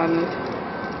das gar nicht.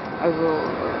 Also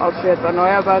ob sie jetzt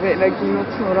erneuerbare Energie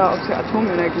nutzen oder ob sie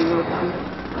Atomenergie nutzen.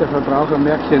 Der Verbraucher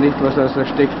merkt ja nicht, was er aus der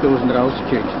Steckdosen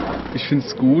rauskriegt. Ich finde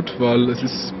es gut, weil es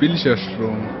ist billiger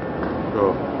Strom.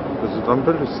 Ja, das ist am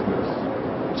billigsten ist.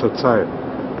 Zurzeit.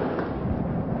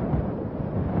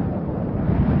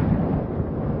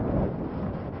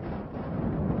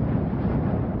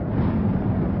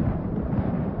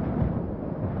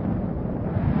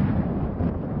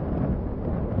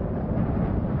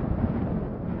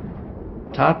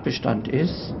 Tatbestand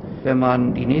ist, wenn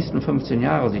man die nächsten 15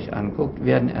 Jahre sich anguckt,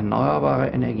 werden erneuerbare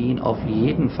Energien auf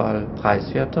jeden Fall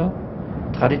preiswerter,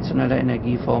 traditionelle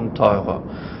Energieformen teurer.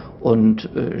 Und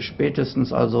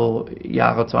spätestens also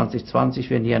Jahre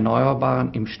 2020 werden die Erneuerbaren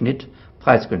im Schnitt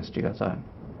preisgünstiger sein.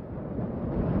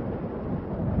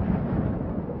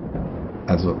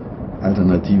 Also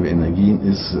alternative Energien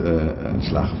ist ein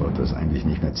Schlagwort, das eigentlich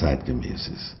nicht mehr zeitgemäß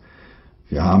ist.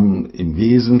 Wir haben im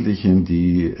Wesentlichen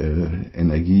die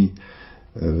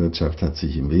Energiewirtschaft hat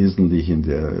sich im Wesentlichen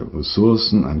der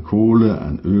Ressourcen an Kohle,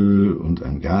 an Öl und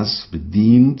an Gas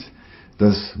bedient.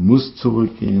 Das muss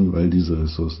zurückgehen, weil diese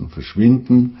Ressourcen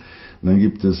verschwinden. Und dann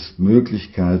gibt es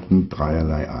Möglichkeiten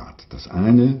dreierlei Art. Das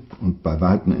eine und bei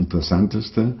weitem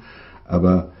interessanteste,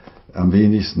 aber am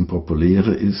wenigsten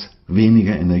populäre ist,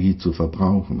 weniger Energie zu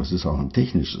verbrauchen. Das ist auch ein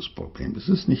technisches Problem. Es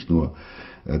ist nicht nur,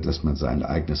 dass man sein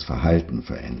eigenes Verhalten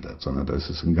verändert, sondern das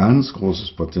ist ein ganz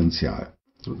großes Potenzial.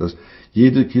 Sodass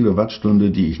jede Kilowattstunde,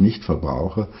 die ich nicht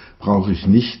verbrauche, brauche ich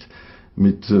nicht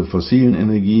mit fossilen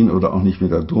Energien oder auch nicht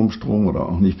mit Atomstrom oder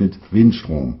auch nicht mit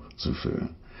Windstrom zu füllen.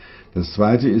 Das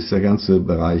zweite ist der ganze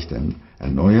Bereich der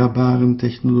erneuerbaren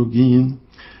Technologien,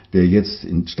 der jetzt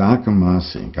in starkem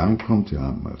Maße in Gang kommt. Wir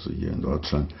haben also hier in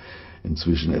Deutschland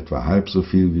inzwischen etwa halb so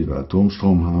viel, wie wir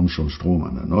Atomstrom haben, schon Strom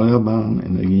an erneuerbaren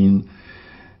Energien.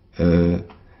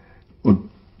 Und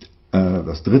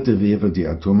das dritte wäre die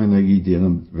Atomenergie,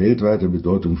 deren weltweite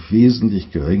Bedeutung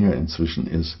wesentlich geringer inzwischen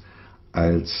ist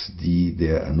als die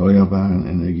der erneuerbaren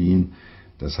Energien.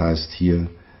 Das heißt hier,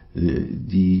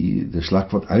 das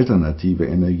Schlagwort alternative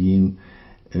Energien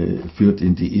führt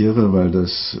in die Irre, weil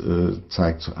das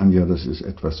zeigt so an, ja, das ist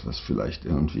etwas, was vielleicht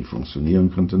irgendwie funktionieren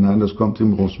könnte. Nein, das kommt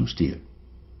im großen Stil.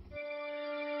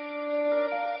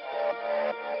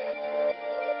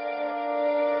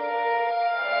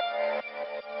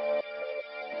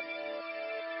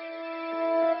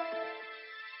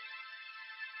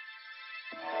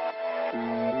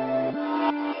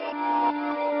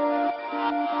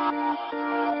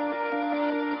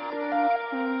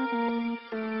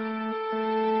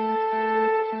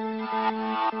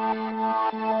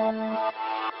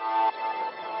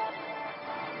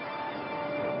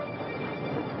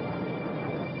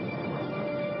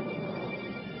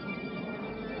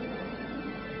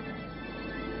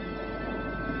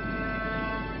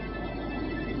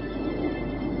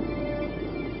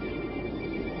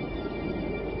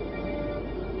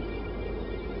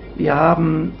 Wir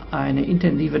haben eine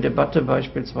intensive Debatte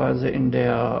beispielsweise in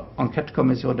der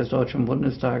Enquete-Kommission des Deutschen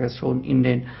Bundestages schon in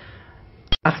den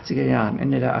 80er Jahren,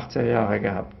 Ende der 80er Jahre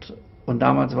gehabt. Und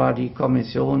damals war die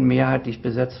Kommission mehrheitlich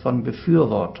besetzt von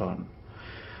Befürwortern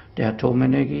der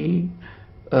Atomenergie,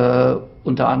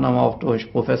 unter anderem auch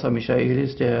durch Professor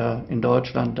Michaelis, der in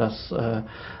Deutschland das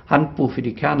Handbuch für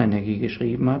die Kernenergie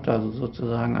geschrieben hat, also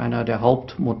sozusagen einer der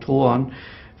Hauptmotoren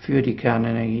für die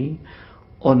Kernenergie.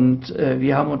 Und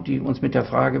wir haben uns mit der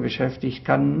Frage beschäftigt,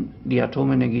 kann die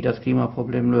Atomenergie das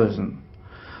Klimaproblem lösen?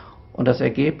 Und das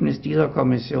Ergebnis dieser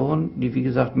Kommission, die wie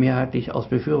gesagt mehrheitlich aus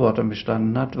Befürwortern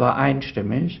bestanden hat, war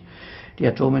einstimmig: Die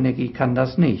Atomenergie kann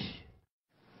das nicht.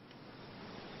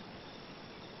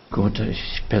 Gut,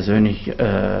 ich persönlich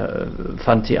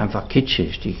fand sie einfach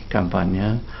kitschig, die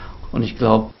Kampagne. Und ich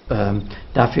glaube,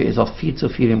 dafür ist auch viel zu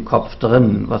viel im Kopf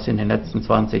drin, was in den letzten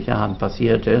 20 Jahren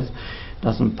passiert ist,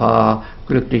 dass ein paar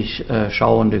glücklich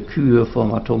schauende Kühe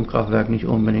vom Atomkraftwerk nicht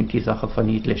unbedingt die Sache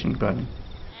verniedlichen können.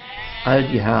 All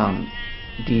die Herren,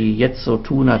 die jetzt so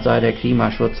tun, als sei der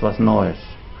Klimaschutz was Neues,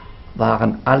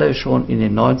 waren alle schon in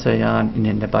den 90er Jahren in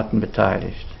den Debatten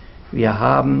beteiligt. Wir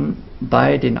haben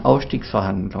bei den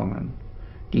Ausstiegsverhandlungen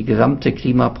die gesamte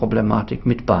Klimaproblematik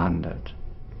mitbehandelt.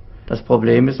 Das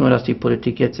Problem ist nur, dass die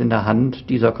Politik jetzt in der Hand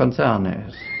dieser Konzerne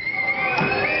ist.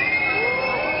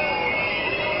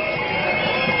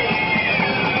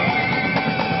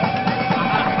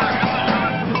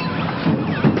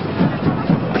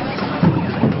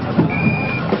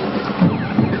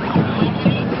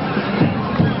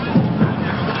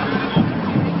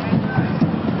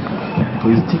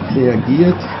 Politik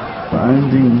reagiert, vor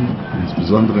allen Dingen,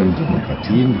 insbesondere in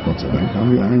Demokratien, Gott sei Dank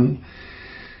haben wir einen,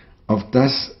 auf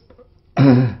das,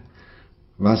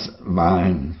 was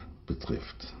Wahlen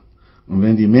betrifft. Und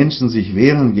wenn die Menschen sich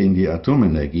wehren gegen die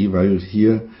Atomenergie, weil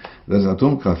hier das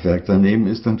Atomkraftwerk daneben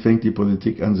ist, dann fängt die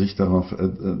Politik an, sich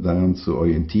daran zu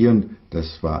orientieren.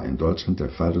 Das war in Deutschland der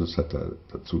Fall. Das hat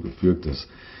dazu geführt, dass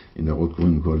in der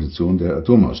rot-grünen Koalition der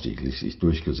Atomausstieg sich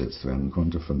durchgesetzt werden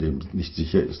konnte, von dem nicht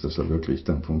sicher ist, dass er wirklich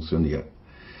dann funktioniert.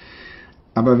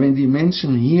 Aber wenn die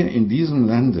Menschen hier in diesem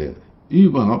Lande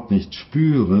überhaupt nicht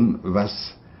spüren,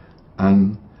 was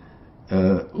an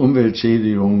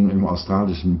Umweltschädigungen im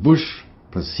australischen Busch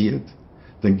passiert,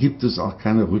 dann gibt es auch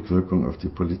keine Rückwirkung auf die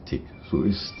Politik. So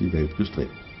ist die Welt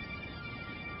gestrickt.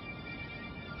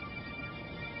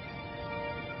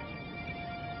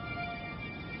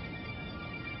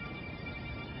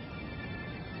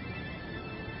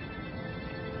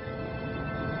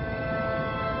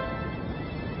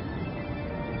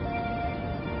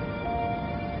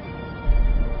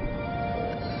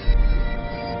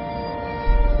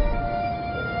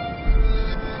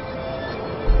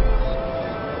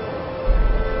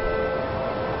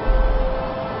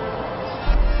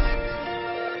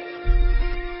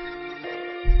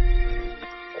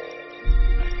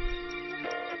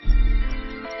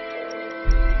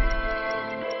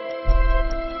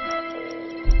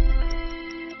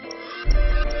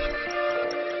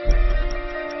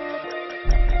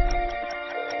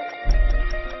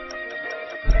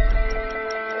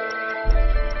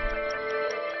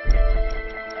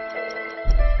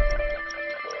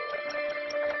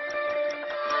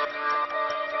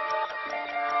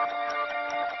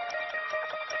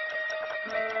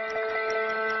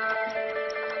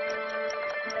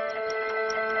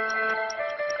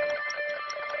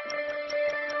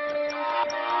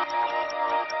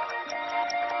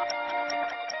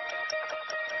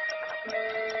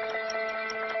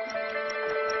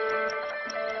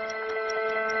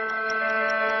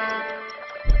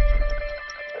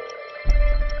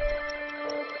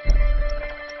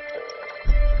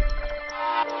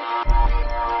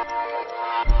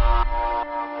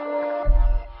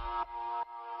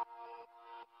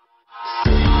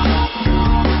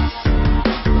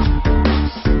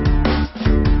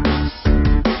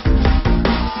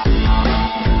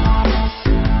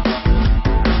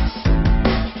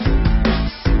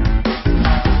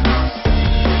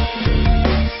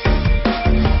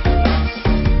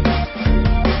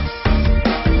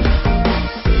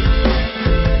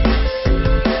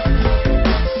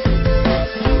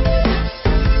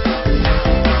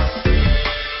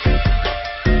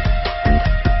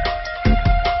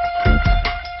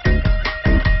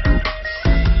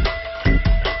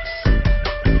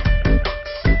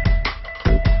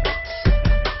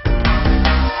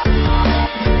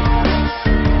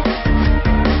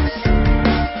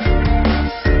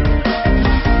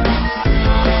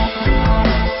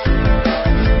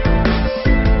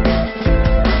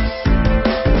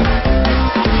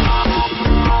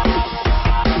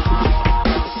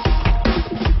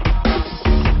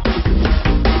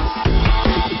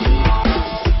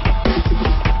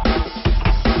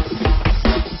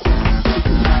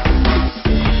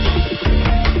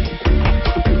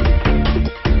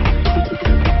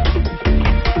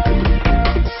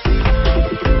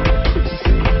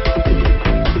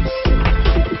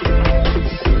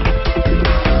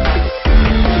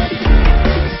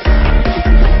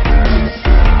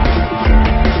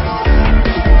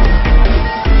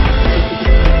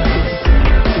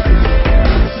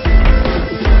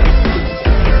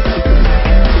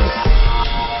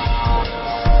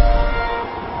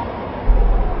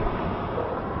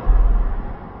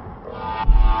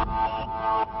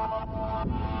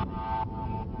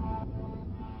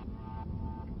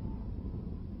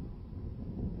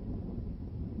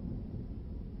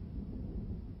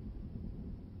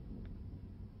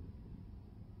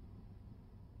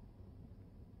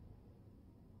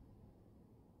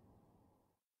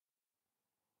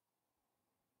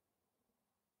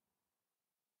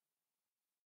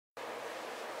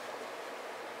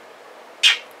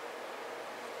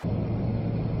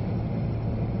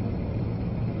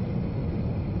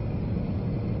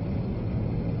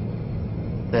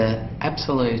 The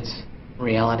absolute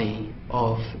reality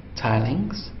of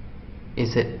tailings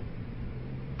is that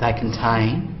they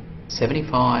contain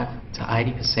 75 to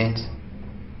 80%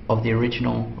 of the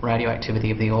original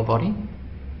radioactivity of the ore body.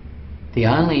 The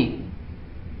only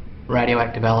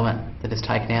radioactive element that is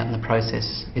taken out in the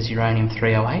process is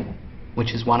uranium-308,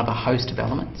 which is one of a host of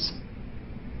elements.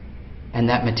 And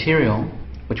that material,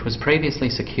 which was previously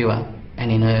secure and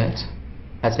inert,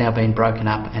 has now been broken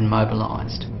up and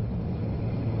mobilised.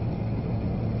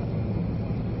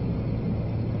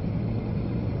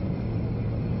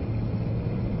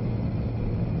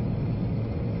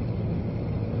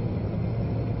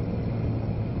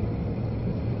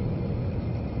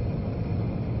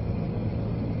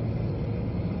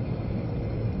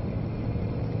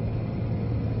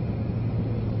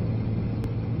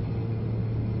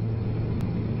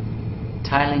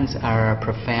 Tailings are a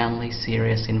profoundly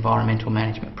serious environmental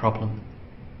management problem.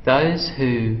 Those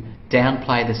who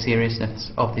downplay the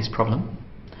seriousness of this problem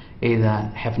either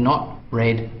have not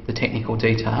read the technical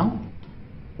detail,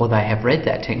 or they have read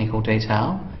that technical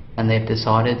detail and they've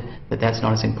decided that that's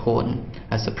not as important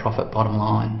as the profit bottom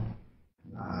line.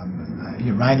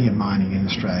 Uranium mining in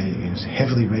Australia is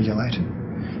heavily regulated.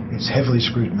 It's heavily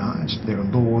scrutinised. There are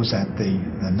laws at the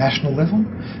national level.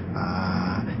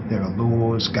 There are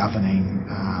laws governing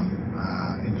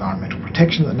environmental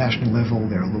protection at the national level.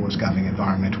 There are laws governing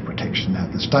environmental protection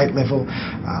at the state level.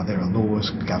 There are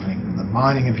laws governing the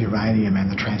mining of uranium and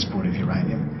the transport of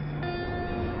uranium.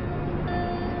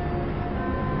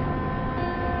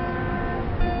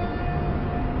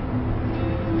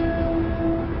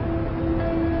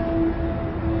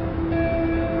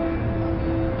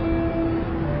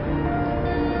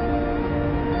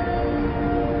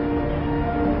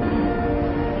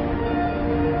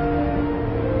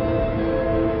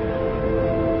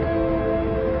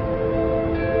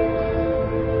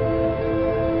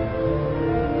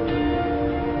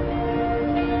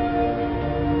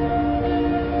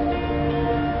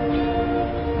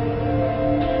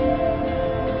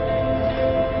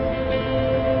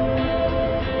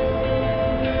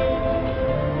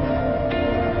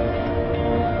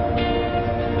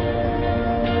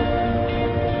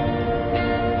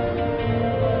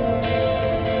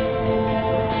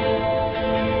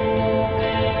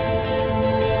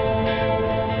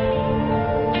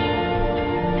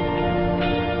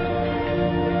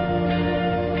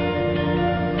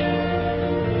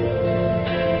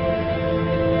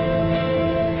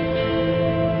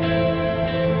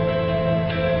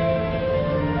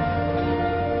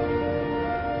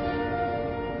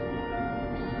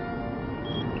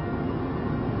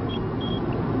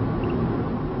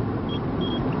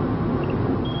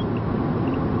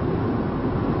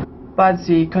 But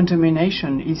the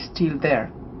contamination is still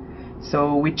there.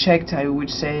 So we checked, I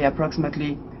would say,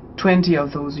 approximately 20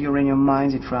 of those uranium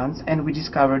mines in France, and we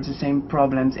discovered the same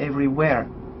problems everywhere.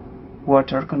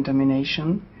 Water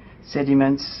contamination,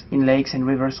 sediments in lakes and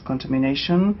rivers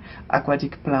contamination,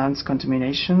 aquatic plants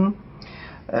contamination,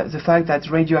 the fact that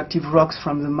radioactive rocks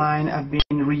from the mine have been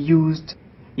reused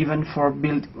even for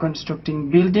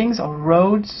constructing buildings or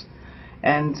roads,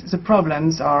 and the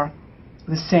problems are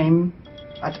the same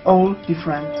at all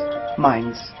different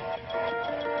mines.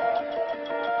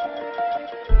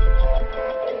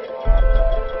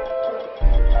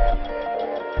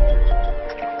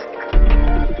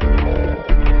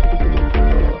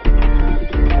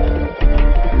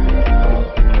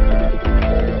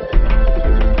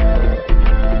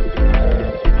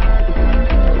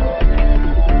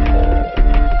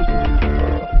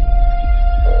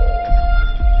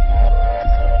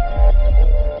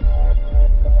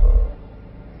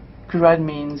 CRAD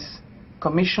means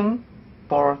Commission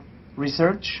for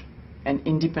Research and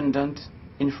Independent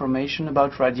Information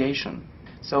about Radiation.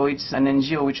 So it's an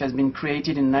NGO which has been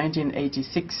created in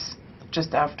 1986,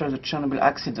 just after the Chernobyl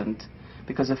accident,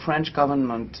 because the French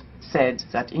government said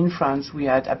that in France we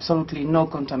had absolutely no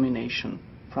contamination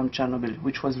from Chernobyl,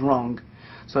 which was wrong.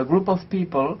 So a group of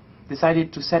people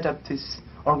decided to set up this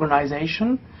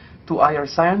organization, to hire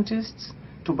scientists,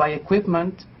 to buy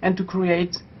equipment, and to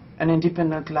create an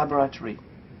independent laboratory.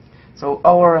 So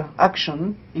our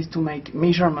action is to make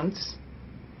measurements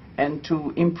and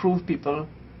to improve people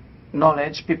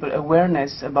knowledge, people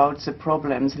awareness about the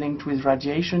problems linked with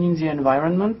radiation in the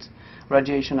environment,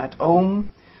 radiation at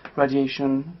home,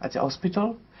 radiation at the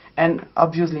hospital, and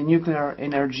obviously nuclear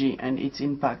energy and its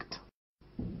impact.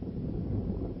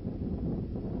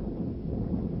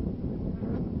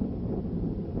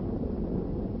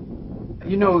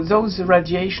 You know, those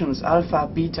radiations,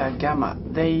 alpha, beta, gamma,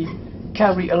 they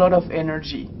carry a lot of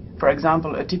energy. For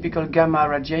example, a typical gamma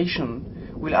radiation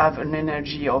will have an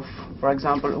energy of, for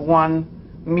example, 1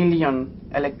 million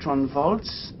electron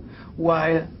volts,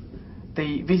 while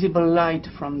the visible light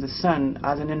from the sun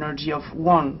has an energy of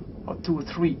 1 or 2 or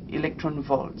 3 electron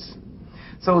volts.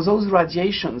 So those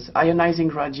radiations,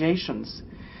 ionizing radiations,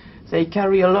 they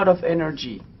carry a lot of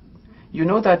energy. You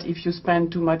know that if you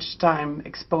spend too much time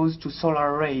exposed to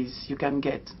solar rays, you can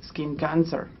get skin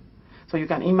cancer. So you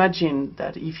can imagine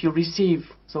that if you receive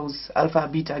those alpha,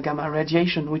 beta, gamma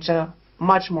radiation, which are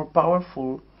much more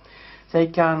powerful, they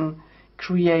can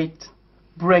create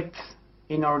breaks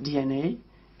in our DNA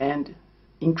and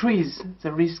increase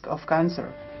the risk of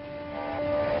cancer.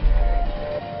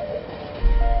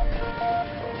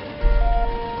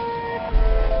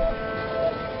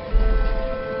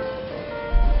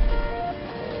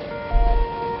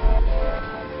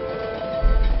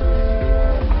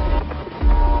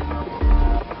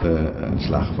 Ein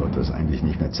Schlagwort, das eigentlich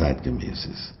nicht mehr zeitgemäß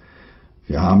ist.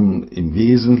 Wir haben im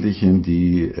Wesentlichen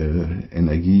die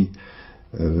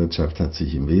Energiewirtschaft hat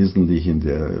sich im Wesentlichen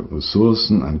der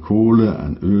Ressourcen an Kohle,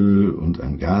 an Öl und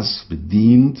an Gas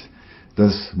bedient.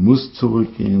 Das muss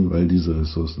zurückgehen, weil diese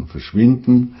Ressourcen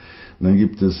verschwinden. Und dann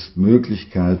gibt es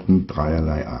Möglichkeiten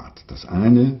dreierlei Art. Das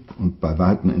eine und bei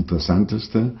weitem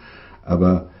interessanteste,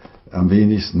 aber am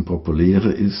wenigsten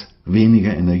populäre ist,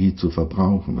 weniger Energie zu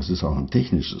verbrauchen. Das ist auch ein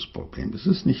technisches Problem. Es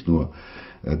ist nicht nur,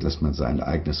 dass man sein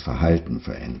eigenes Verhalten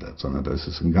verändert, sondern das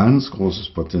ist ein ganz großes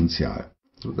Potenzial.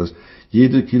 So dass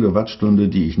jede Kilowattstunde,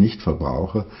 die ich nicht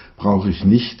verbrauche, brauche ich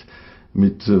nicht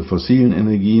mit fossilen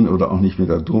Energien oder auch nicht mit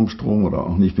Atomstrom oder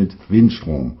auch nicht mit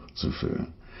Windstrom zu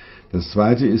füllen. Das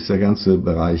zweite ist der ganze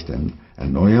Bereich der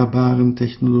erneuerbaren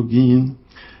Technologien,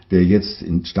 der jetzt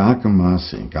in starkem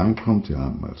Maße in Gang kommt. Wir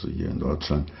haben also hier in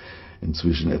Deutschland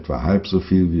inzwischen etwa halb so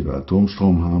viel, wie wir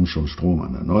Atomstrom haben, schon Strom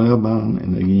an erneuerbaren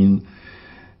Energien.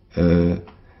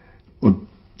 Und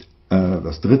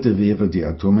das dritte wäre die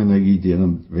Atomenergie,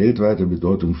 deren weltweite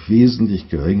Bedeutung wesentlich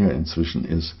geringer inzwischen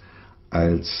ist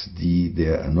als die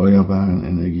der erneuerbaren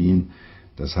Energien.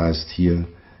 Das heißt hier,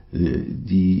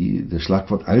 das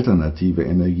Schlagwort alternative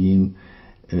Energien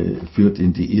führt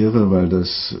in die Irre, weil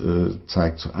das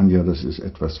zeigt so an, ja, das ist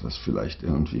etwas, was vielleicht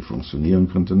irgendwie funktionieren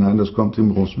könnte. Nein, das kommt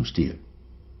im großen Stil.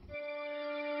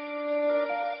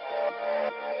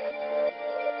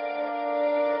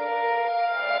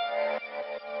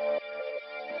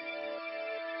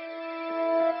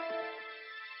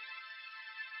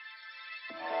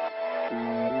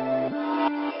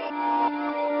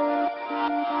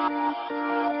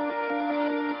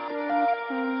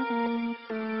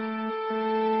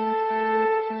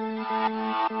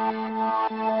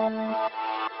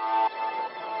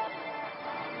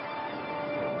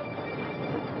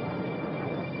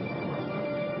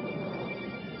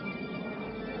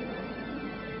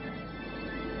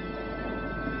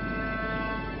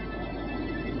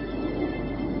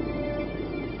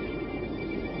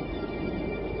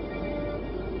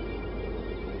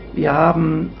 Wir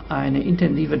haben eine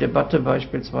intensive Debatte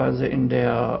beispielsweise in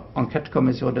der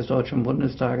Enquete-Kommission des Deutschen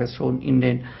Bundestages schon in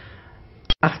den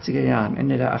 80er Jahren,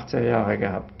 Ende der 80er Jahre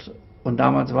gehabt. Und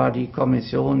damals war die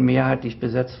Kommission mehrheitlich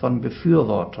besetzt von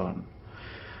Befürwortern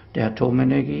der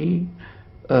Atomenergie,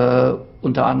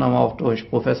 unter anderem auch durch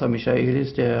Professor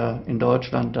Michaelis, der in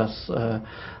Deutschland das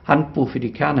Handbuch für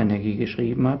die Kernenergie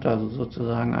geschrieben hat, also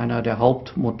sozusagen einer der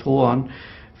Hauptmotoren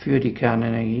für die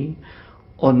Kernenergie.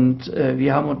 Und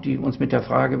wir haben uns mit der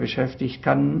Frage beschäftigt,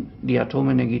 kann die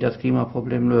Atomenergie das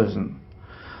Klimaproblem lösen?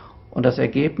 Und das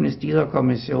Ergebnis dieser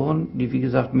Kommission, die wie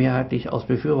gesagt mehrheitlich aus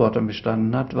Befürwortern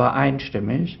bestanden hat, war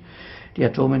einstimmig. Die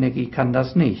Atomenergie kann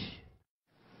das nicht.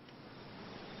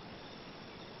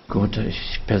 Gut,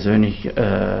 ich persönlich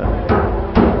Welcome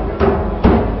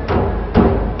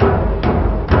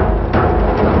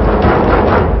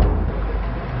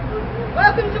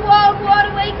to World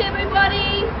Water Week,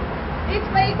 everybody. This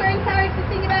week we're encouraged to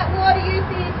think about water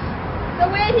usage.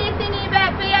 So we're here thinking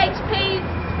about BHP's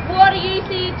water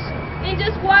usage. In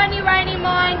just one uranium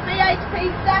mine,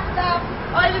 BHP sucks up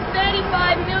over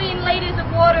 35 million litres of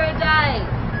water a day.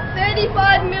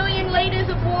 35 million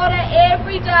litres of water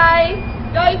every day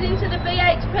goes into the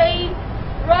BHP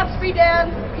Roxbury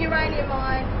Downs uranium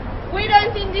mine. We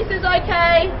don't think this is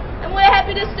okay, and we're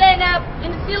happy to stand up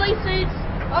in silly suits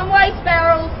on waste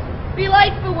barrels, be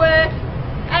late for work,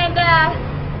 and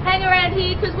hang around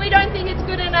here because we don't think it's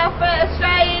good enough for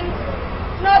Australians.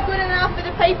 It's not good enough for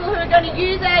the people who are going to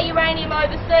use our uranium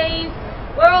overseas.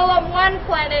 We're all on one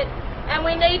planet and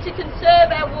we need to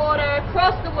conserve our water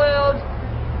across the world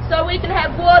so we can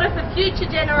have water for future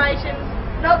generations,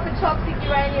 not for toxic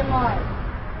uranium mines.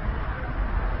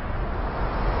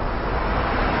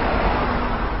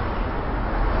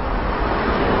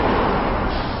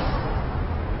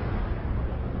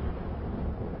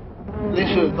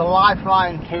 the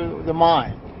lifeline to the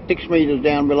mine, 6 metres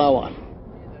down below us.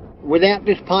 Without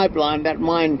this pipeline, that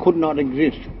mine could not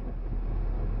exist.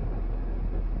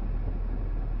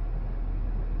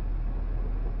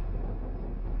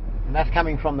 And that's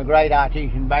coming from the Great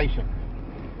Artesian Basin.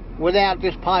 Without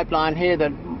this pipeline here,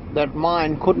 that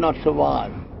mine could not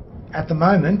survive. At the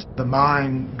moment, the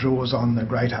mine draws on the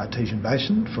Great Artesian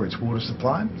Basin for its water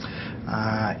supply.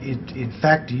 It in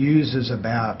fact uses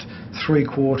about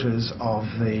 3/4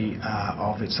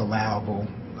 of its allowable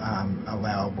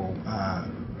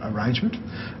arrangement.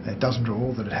 It doesn't do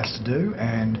all that it has to do,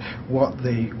 and what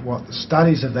the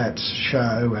studies of that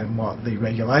show and what the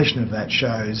regulation of that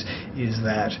shows is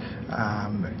that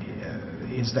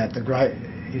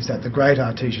the Great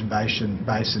Artesian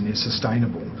Basin is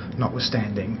sustainable,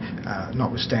 notwithstanding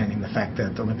the fact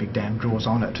that the Olympic Dam draws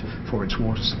on it for its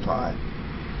water supply.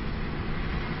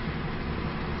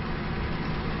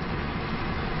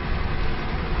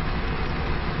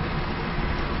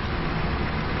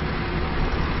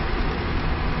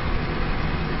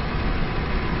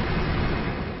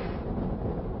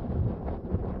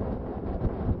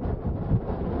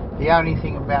 The only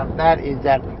thing about that is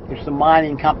that it's the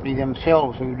mining company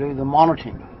themselves who do the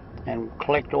monitoring and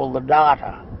collect all the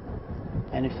data.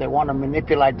 And if they want to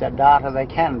manipulate that data, they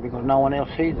can, because no one else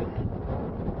sees it.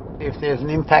 If there's an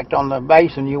impact on the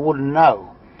basin, you wouldn't know,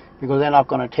 because they're not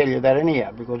going to tell you that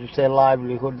anyhow, because it's their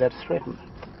livelihood that's threatened.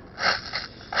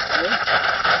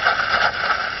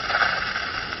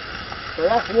 So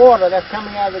that's water that's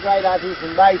coming out of the Great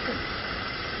Artesian Basin.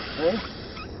 See?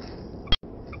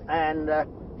 And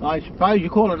I suppose you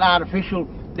call it artificial.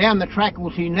 Down the track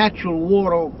we'll see natural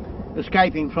water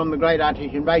escaping from the Great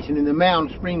Artesian Basin in the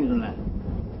mound springs and that.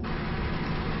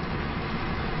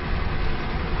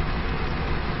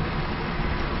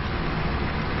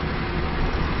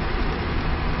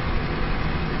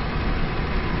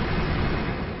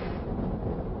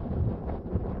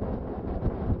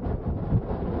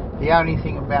 The only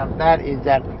thing about that is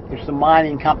that it's the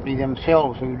mining company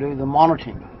themselves who do the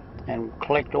monitoring and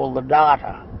collect all the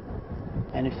data.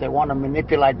 And if they want to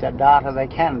manipulate that data, they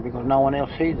can, because no one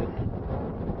else sees it.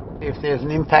 If there's an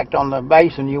impact on the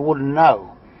basin, you wouldn't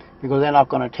know, because they're not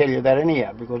going to tell you that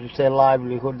anyhow, because it's their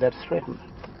livelihood that's threatened.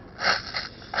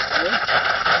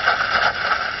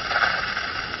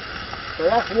 So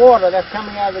that's water that's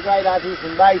coming out of the Great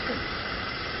Artesian Basin.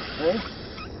 See?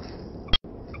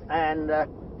 And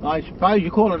I suppose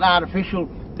you call it artificial.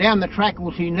 Down the track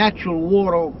we'll see natural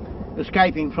water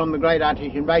escaping from the Great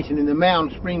Artesian Basin in the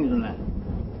mound springs and that.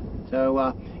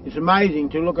 So it's amazing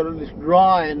to look at this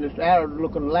dry and this arid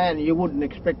looking land, and you wouldn't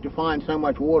expect to find so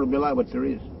much water below, but there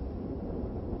is.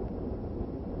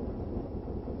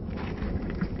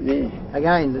 Yeah.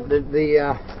 Again,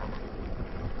 the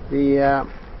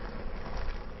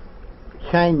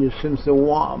changes since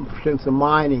the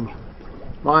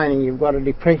mining, you've got a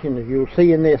depression, as you'll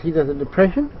see in there. See, there's a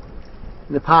depression.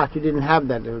 In the past you didn't have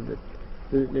that. There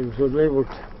was a level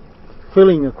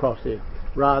filling across there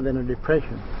rather than a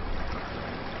depression.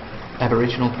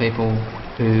 Aboriginal people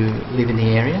who live in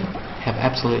the area have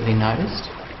absolutely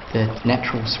noticed that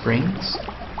natural springs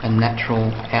and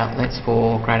natural outlets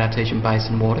for Great Artesian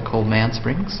Basin water called mound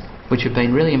springs, which have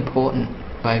been really important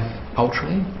both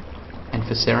culturally and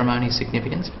for ceremony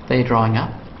significance, they're drying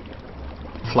up.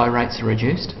 Flow rates are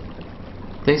reduced.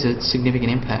 These are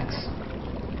significant impacts,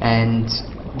 and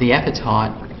the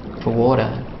appetite for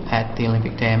water at the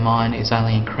Olympic Dam mine is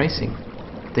only increasing.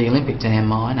 The Olympic Dam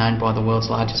mine, owned by the world's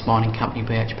largest mining company,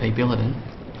 BHP Billiton,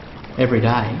 every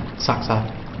day sucks up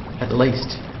at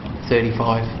least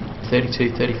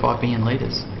 32, 35 million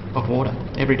litres of water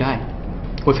every day.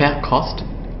 Without cost,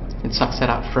 it sucks that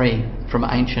up free from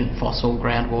ancient fossil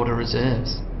groundwater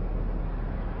reserves.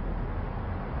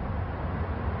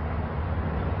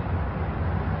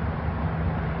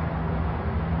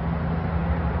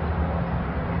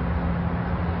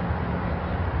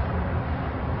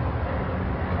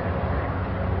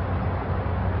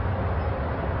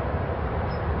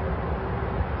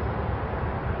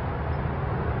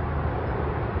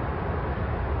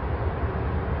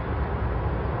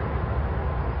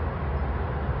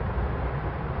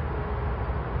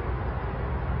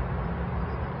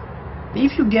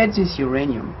 If you get this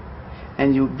uranium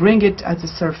and you bring it at the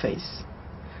surface,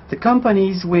 the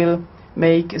companies will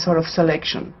make a sort of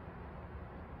selection.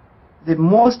 The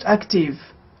most active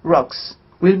rocks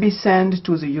will be sent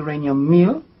to the uranium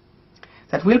mill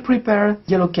that will prepare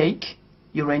yellow cake,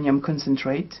 uranium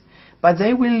concentrate, but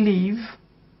they will leave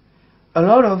a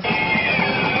lot of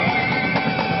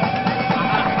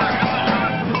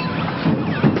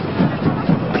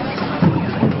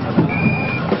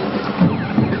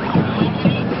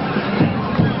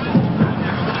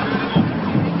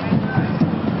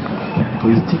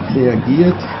Politik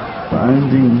reagiert, vor allen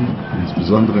Dingen,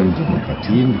 insbesondere in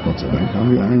Demokratien, Gott sei Dank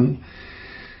haben wir einen,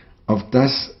 auf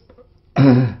das,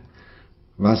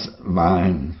 was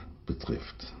Wahlen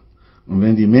betrifft. Und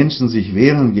wenn die Menschen sich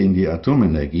wehren gegen die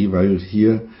Atomenergie, weil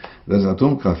hier das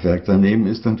Atomkraftwerk daneben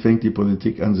ist, dann fängt die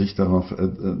Politik an, sich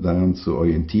daran zu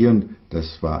orientieren.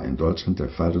 Das war in Deutschland der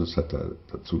Fall. Das hat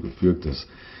dazu geführt, dass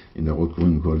in der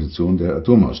rot-grünen Koalition der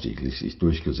Atomausstieg sich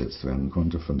durchgesetzt werden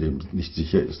konnte, von dem nicht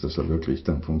sicher ist, dass er wirklich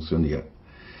dann funktioniert.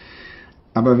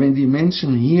 Aber wenn die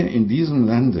Menschen hier in diesem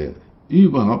Lande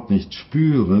überhaupt nicht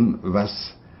spüren,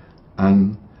 was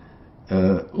an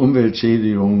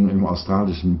Umweltschädigungen im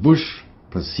australischen Busch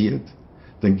passiert,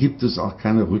 dann gibt es auch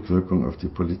keine Rückwirkung auf die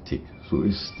Politik. So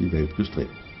ist die Welt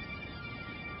gestrickt.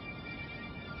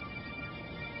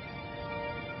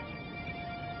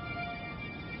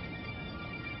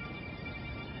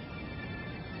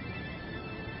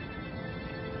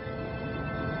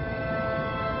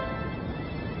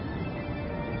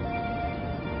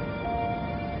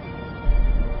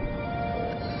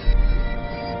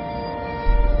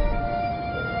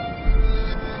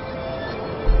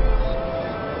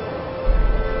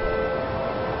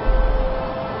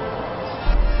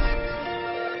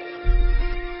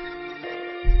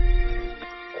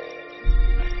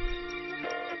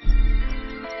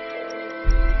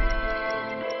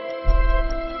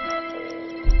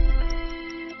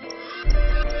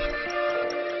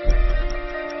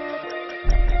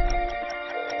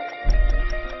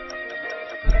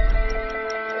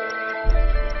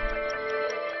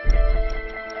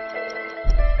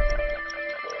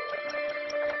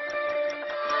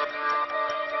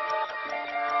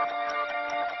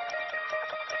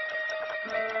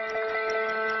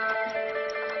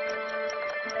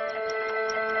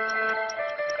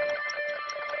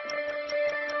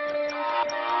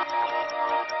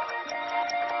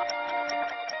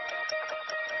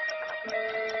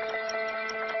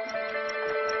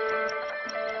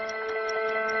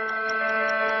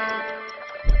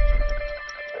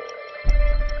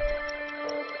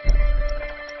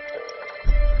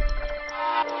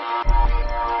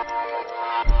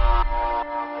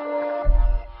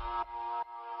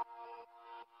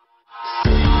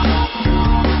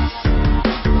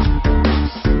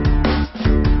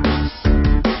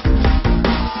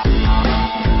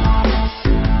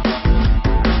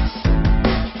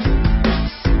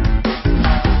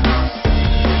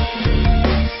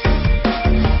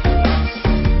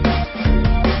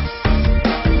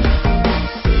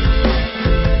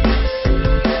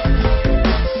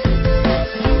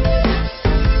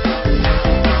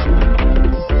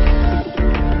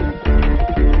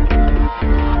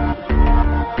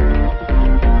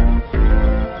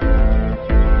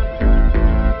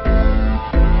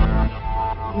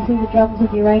 Drums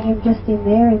of uranium just in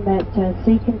there in that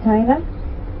sea container.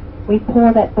 We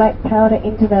pour that black powder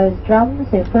into those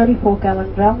drums. They're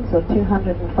 44-gallon drums or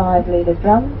 205-litre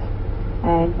drums,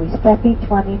 and we strap each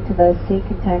one into those sea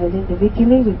containers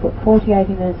individually. We put 48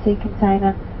 in a sea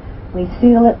container, we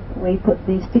seal it, we put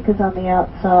these stickers on the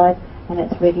outside, and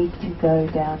it's ready to go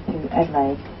down to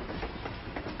Adelaide.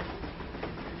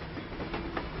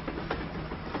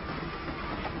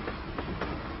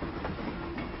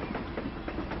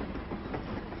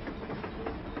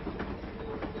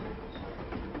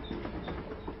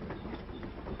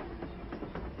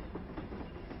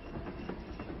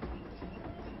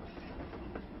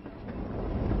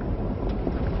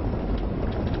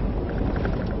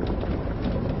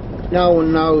 No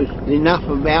one knows enough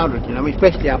about it,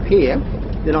 especially up here.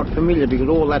 They're not familiar because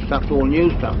all that stuff's all new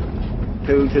stuff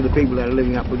to the people that are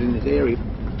living up within this area.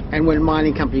 And when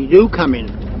mining companies do come in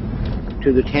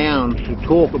to the towns to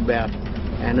talk about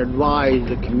and advise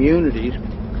the communities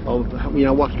of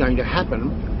what's going to happen,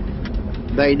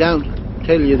 they don't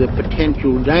tell you the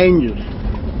potential dangers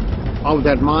of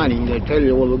that mining. They tell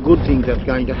you all the good things that's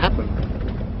going to happen.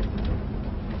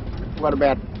 What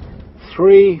about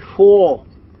 3-4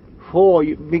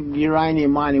 big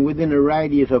uranium mining within a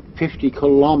radius of 50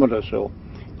 kilometres or,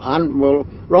 well,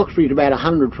 Roxbury's about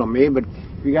 100 from here, but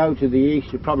if you go to the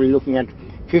east you're probably looking at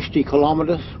 50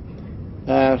 kilometres.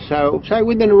 So say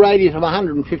within a radius of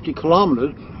 150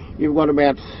 kilometres you've got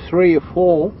about 3 or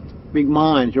 4 big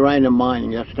mines, uranium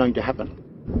mining, that's going to happen.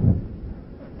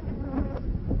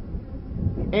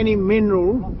 Any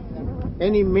minerals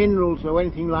or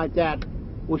anything like that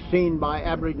was seen by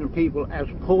Aboriginal people as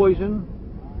poison,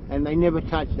 and they never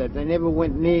touched that. They never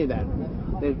went near that.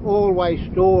 There's always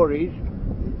stories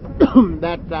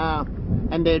that,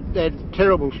 and they're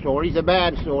terrible stories, they're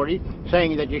bad stories,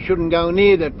 saying that you shouldn't go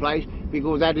near that place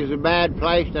because that is a bad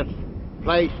place, that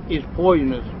place is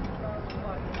poisonous.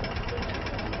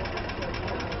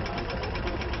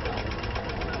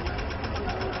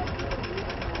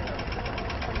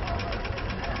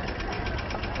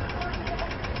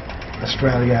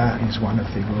 Australia is one of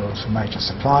the world's major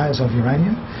suppliers of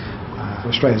uranium.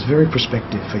 Australia is very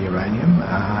prospective for uranium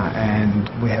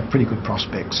and we have pretty good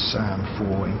prospects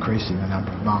for increasing the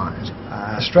number of mines.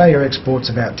 Australia exports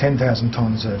about 10,000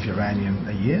 tonnes of uranium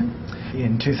a year.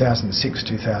 In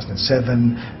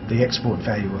 2006-2007 the export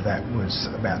value of that was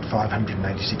about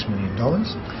 $586 million.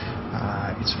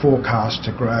 It's forecast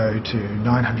to grow to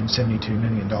 $972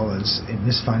 million in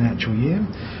this financial year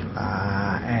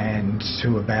and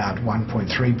to about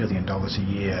 $1.3 billion a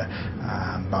year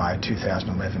by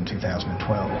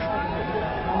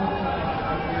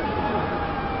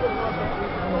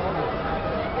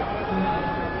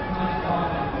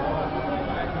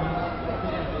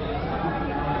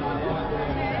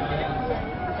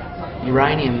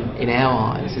Uranium, in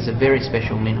our eyes, is a very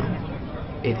special mineral.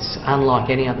 It's unlike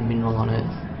any other mineral on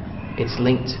Earth. It's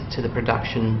linked to the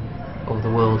production of the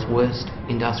world's worst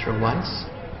industrial wastes,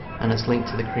 and it's linked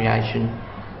to the creation,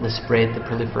 the spread, the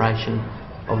proliferation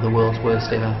of the world's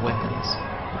worst ever weapons.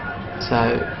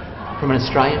 So, from an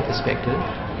Australian perspective,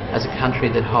 as a country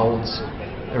that holds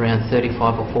around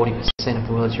 35 or 40% of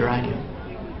the world's uranium,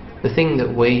 the thing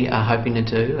that we are hoping to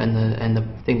do, and the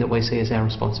thing that we see as our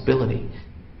responsibility,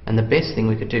 and the best thing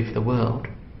we could do for the world,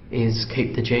 is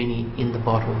keep the genie in the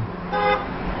bottle.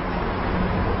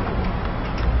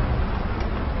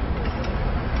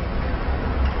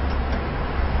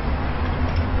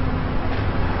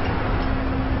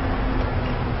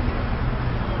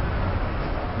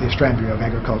 The Australian Bureau of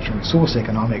Agriculture and Resource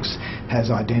Economics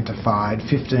has identified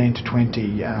 15 to 20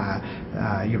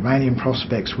 uranium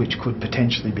prospects which could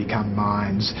potentially become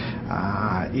mines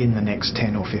in the next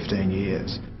 10 or 15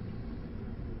 years.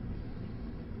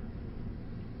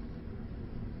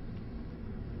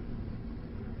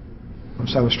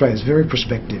 So Australia is very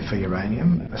prospective for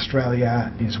uranium.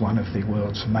 Australia is one of the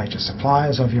world's major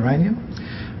suppliers of uranium.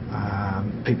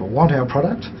 People want our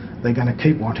product. They're going to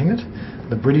keep wanting it.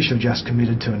 The British have just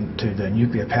committed to the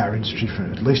nuclear power industry for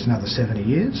at least another 70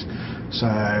 years. So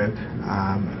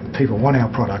people want our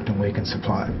product and we can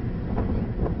supply it.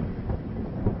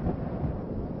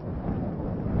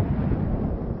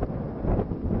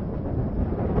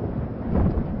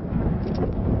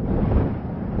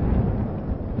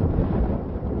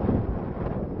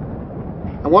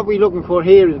 And what we're looking for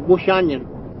here is bush onion.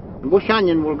 And bush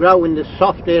onion will grow in this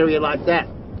soft area like that.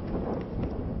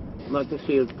 Like this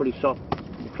here is pretty soft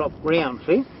ground,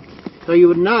 see? So you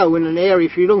would know in an area,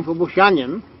 if you're looking for bush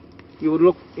onion, you would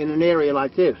look in an area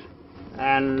like this.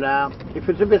 And if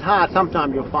it's a bit hard,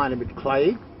 sometimes you'll find a bit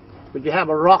clayey, but you have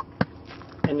a rock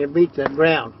and you beat that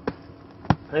ground,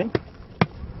 see?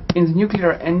 In the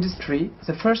nuclear industry,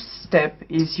 the first step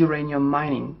is uranium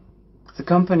mining. The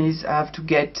companies have to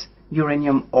get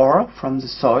uranium ore from the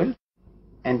soil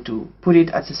and to put it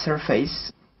at the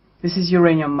surface. This is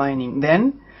uranium mining.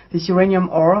 Then this uranium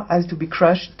ore has to be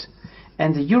crushed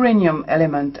and the uranium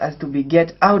element has to be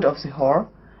get out of the ore.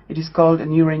 It is called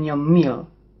an uranium mill.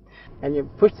 And you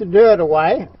push the dirt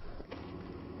away,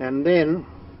 and then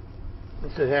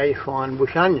this is how you find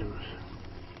bush onions.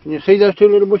 Can you see those two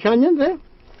little bush onions there?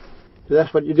 So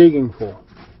that's what you're digging for.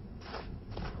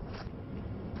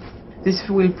 This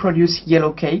will produce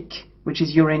yellow cake, which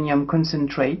is uranium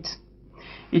concentrate.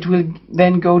 It will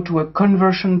then go to a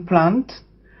conversion plant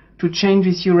to change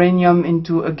this uranium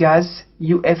into a gas,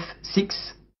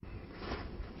 UF6.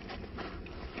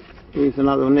 Here's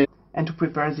another one there. And to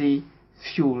prepare the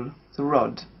fuel, the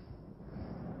rod.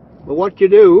 But what you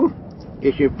do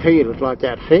is you peel it like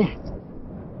that, see?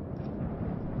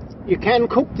 You can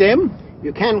cook them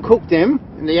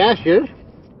in the ashes.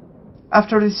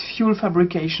 After this fuel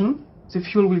fabrication, the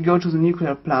fuel will go to the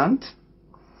nuclear plant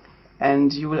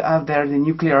and you will have there the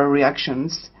nuclear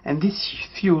reactions, and this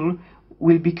fuel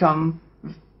will become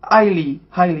highly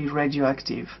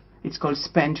radioactive. It's called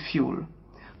spent fuel.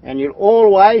 And you'll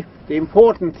always, the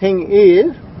important thing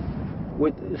is,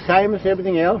 with the same as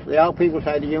everything else, the old people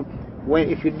say to you,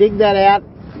 if you dig that out,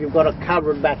 you've got to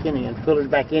cover it back in again, fill it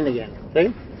back in again,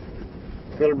 see?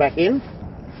 Fill it back in,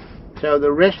 so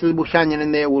the rest of the bush onion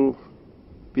in there will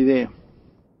be there.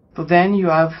 So then you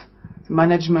have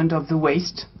management of the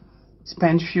waste,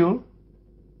 spent fuel,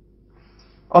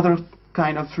 other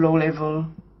kind of low-level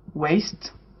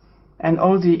waste, and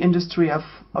all the industry of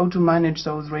how to manage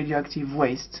those radioactive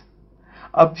waste.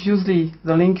 Obviously,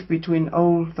 the link between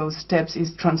all those steps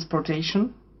is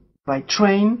transportation, by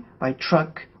train, by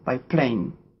truck, by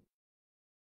plane.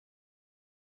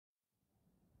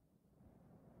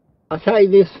 I say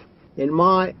this in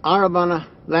my Arabana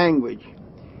language.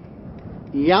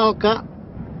 Yalka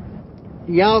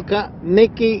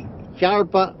Miki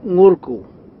Charpa Ngurku.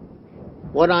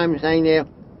 What I'm saying there,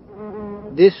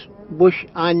 this bush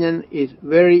onion is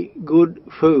very good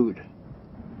food.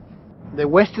 The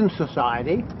Western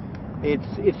society,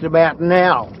 it's about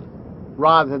now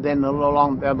rather than the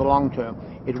long term.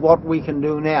 It's what we can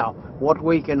do now, what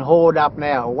we can hoard up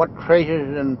now, what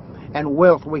treasures and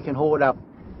wealth we can hoard up.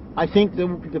 I think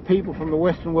the people from the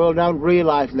Western world don't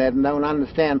realise that and don't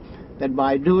understand that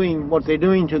by doing what they're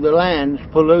doing to the lands,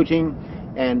 polluting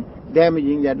and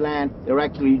damaging that land, they're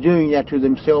actually doing that to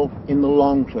themselves in the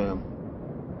long term.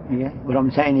 Yeah, what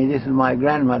I'm saying is this is my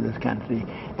grandmother's country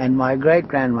and my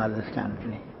great-grandmother's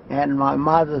country and my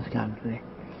mother's country.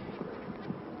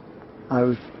 I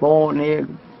was born here,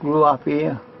 grew up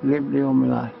here, lived here all my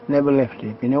life, never left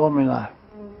it, been here all my life.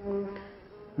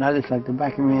 Now it's like the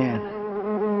back of my hand.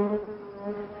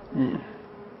 Yeah.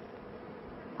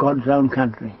 God's own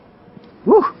country.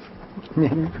 Woo!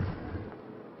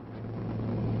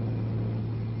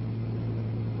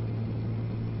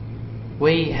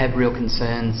 We have real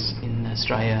concerns in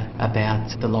Australia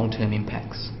about the long-term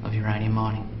impacts of uranium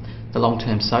mining. The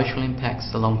long-term social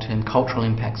impacts, the long-term cultural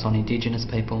impacts on Indigenous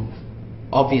people,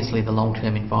 obviously the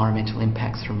long-term environmental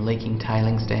impacts from leaking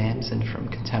tailings dams and from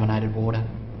contaminated water.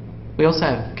 We also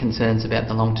have concerns about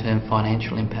the long-term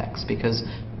financial impacts because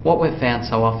what we've found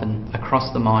so often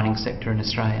across the mining sector in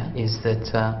Australia is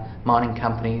that mining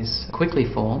companies quickly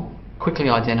form, quickly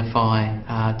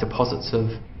identify deposits of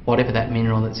whatever that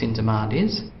mineral that's in demand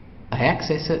is. They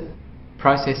access it,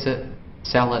 process it,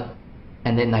 sell it,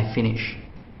 and then they finish.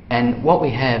 And what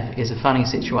we have is a funny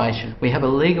situation. We have a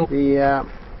legal... The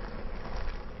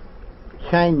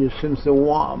changes since the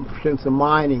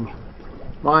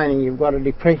mining, you've got a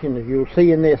depression. As you'll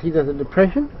see in there, see there's a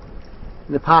depression?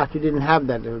 In the past you didn't have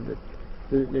that. There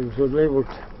was a level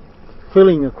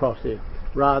filling across there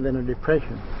rather than a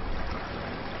depression.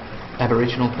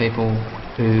 Aboriginal people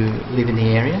who live in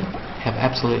the area have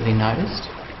absolutely noticed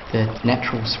that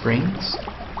natural springs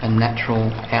and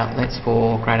natural outlets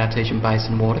for Great Artesian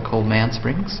Basin water called mound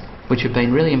springs, which have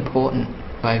been really important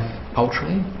both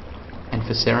culturally and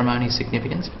for ceremony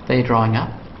significance, they're drying up.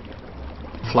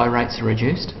 Flow rates are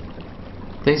reduced.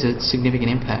 These are significant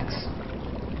impacts.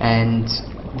 And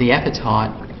the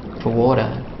appetite for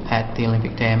water at the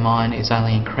Olympic Dam mine is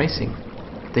only increasing.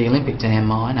 The Olympic Dam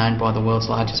mine, owned by the world's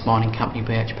largest mining company,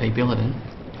 BHP Billiton,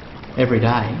 every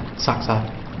day sucks up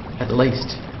at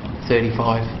least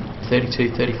 35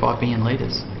 million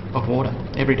litres of water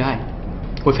every day.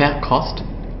 Without cost,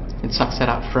 it sucks that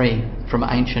up free from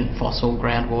ancient fossil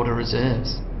groundwater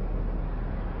reserves.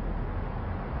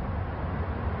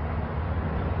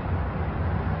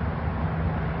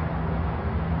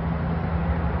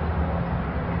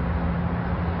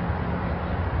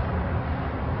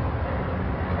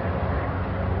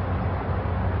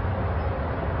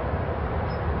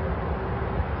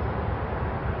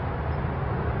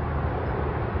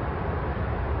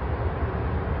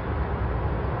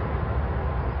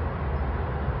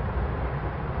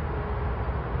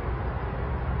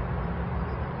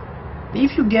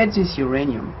 If you get this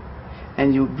uranium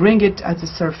and you bring it at the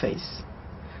surface,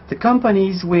 the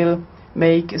companies will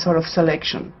make a sort of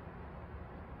selection.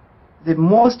 The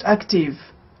most active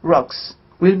rocks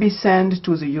will be sent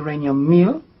to the uranium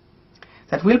mill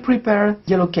that will prepare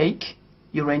yellow cake,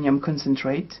 uranium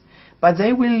concentrate, but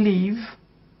they will leave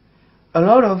a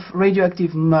lot of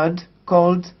radioactive mud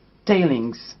called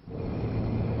tailings.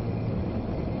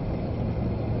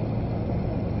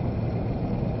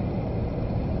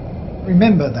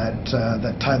 Remember that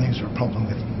tailings are a problem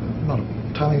with,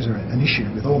 tailings are an issue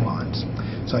with all mines.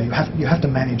 So you have to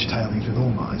manage tailings with all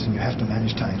mines, and you have to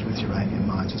manage tailings with uranium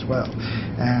mines as well.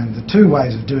 And the two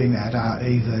ways of doing that are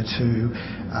either to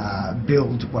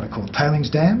build what are called tailings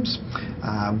dams,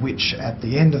 which at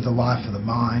the end of the life of the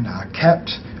mine are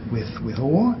capped with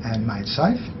ore and made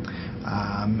safe.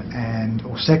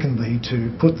 Or secondly,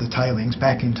 to put the tailings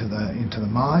back into the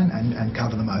mine and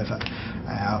cover them over.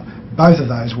 Both of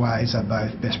those ways are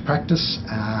both best practice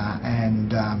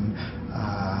and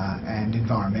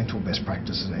environmental best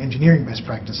practices, engineering best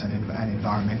practice and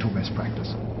environmental best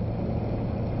practice.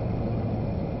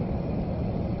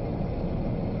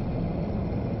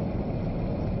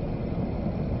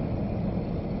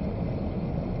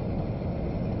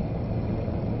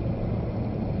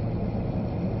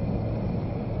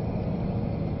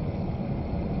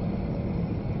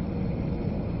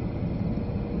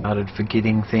 Started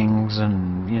forgetting things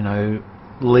and, you know,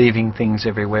 leaving things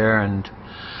everywhere and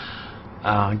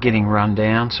getting run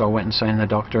down, so I went and seen the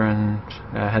doctor and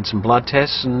had some blood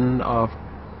tests, and I've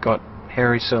got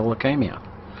hairy cell leukemia,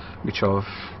 which I've,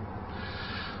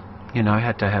 you know,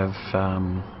 had to have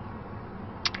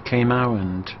chemo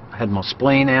and had my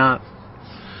spleen out,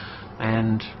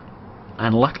 and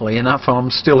and luckily enough I'm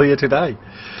still here today.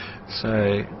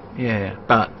 So yeah,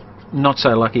 but not so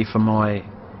lucky for my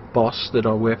boss that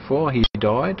I work for. He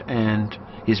died and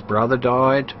his brother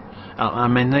died. I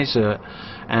mean, these are,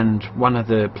 and one of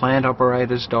the plant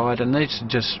operators died, and these are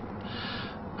just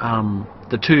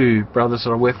the two brothers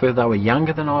that I work with. They were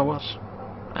younger than I was,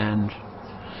 and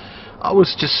I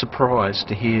was just surprised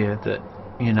to hear that,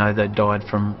 you know, they died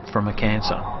from a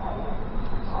cancer.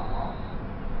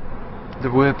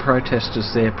 There were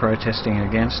protesters there protesting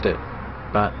against it,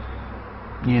 but,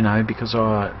 you know, because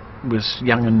I was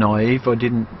young and naive, I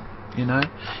didn't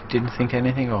think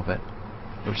anything of it.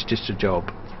 It was just a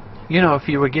job. You know, if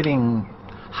you were getting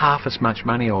half as much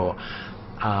money, or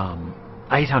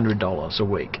 $800 a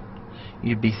week,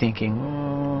 you'd be thinking,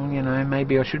 oh, you know,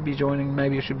 maybe I should be joining,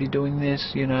 maybe I should be doing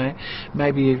this, you know,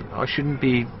 maybe I shouldn't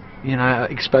be, you know,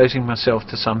 exposing myself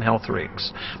to some health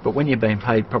risks. But when you're being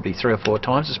paid probably 3 or 4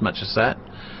 times as much as that,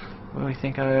 well, you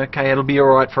think, oh, okay, it'll be all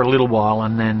right for a little while,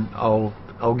 and then I'll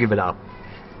give it up.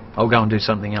 I'll go and do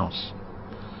something else.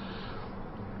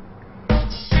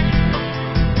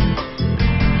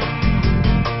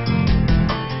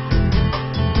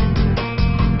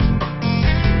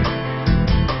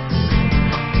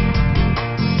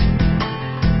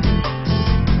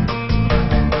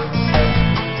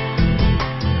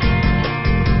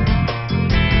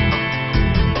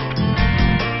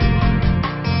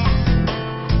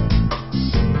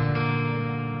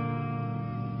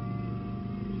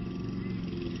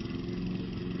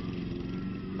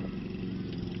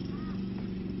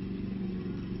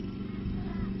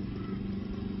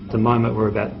 At the moment we're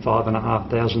about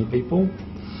 5,500 people.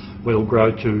 We'll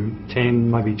grow to 10,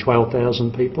 maybe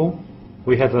 12,000 people.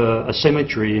 We have a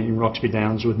cemetery in Roxby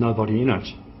Downs with nobody in it,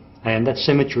 and that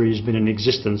cemetery has been in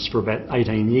existence for about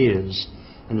 18 years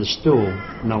and there's still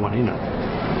no one in it.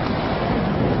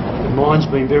 The mine's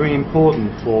been very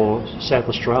important for South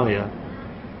Australia.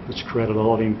 It's created a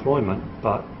lot of employment,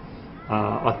 but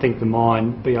I think the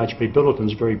mine, BHP Billiton,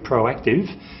 is very proactive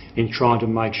in trying to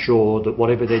make sure that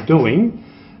whatever they're doing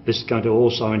is going to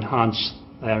also enhance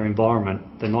our environment.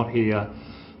 They're not here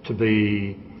to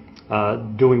be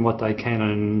doing what they can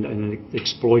and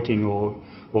exploiting or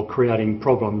creating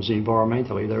problems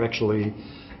environmentally. They actually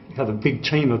have a big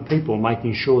team of people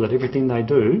making sure that everything they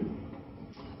do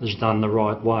is done the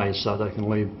right way, so they can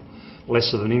leave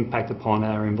less of an impact upon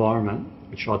our environment,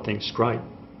 which I think is great.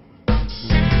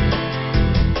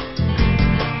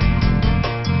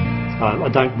 I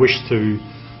don't wish to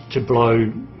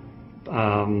blow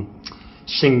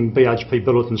sing BHP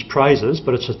Billiton's praises,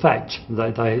 but it's a fact.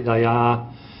 They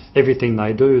are, everything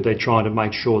they do, they're trying to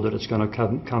make sure that it's going to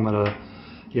come at a,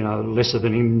 you know, less of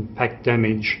an impact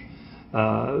damage,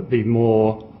 be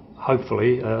more,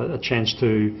 hopefully, a chance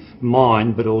to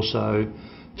mine, but also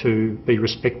to be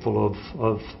respectful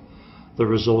of the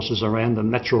resources around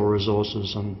them, natural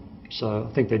resources, and so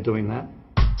I think they're doing that.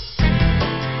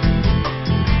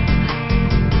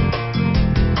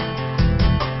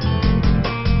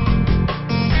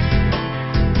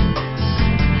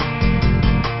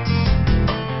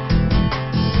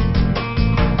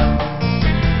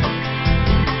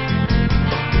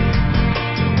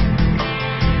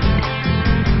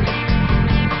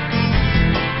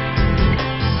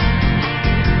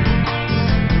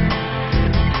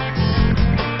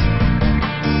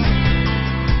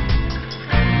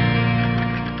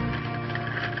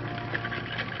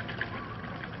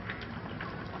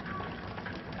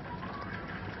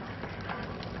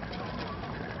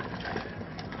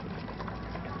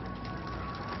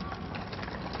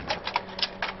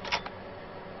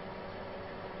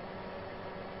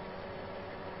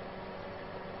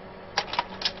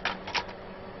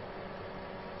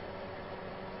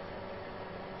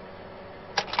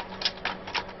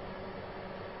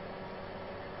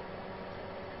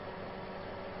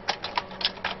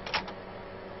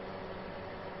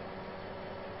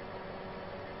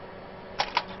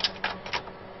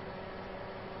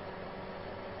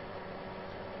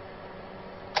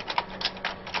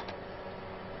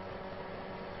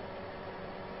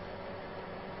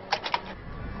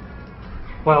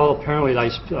 Well, apparently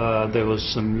there was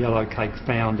some yellow cake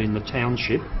found in the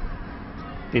township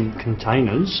in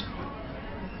containers,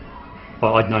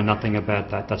 but I'd know nothing about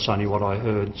that. That's only what I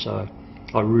heard, so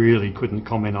I really couldn't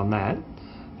comment on that,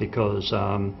 because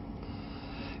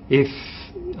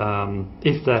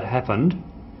if that happened,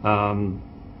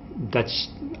 that's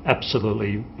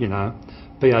absolutely, you know,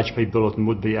 BHP Billiton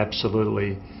would be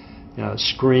absolutely, you know,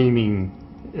 screaming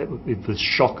with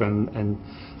shock and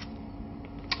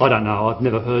I don't know, I've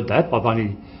never heard that.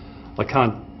 I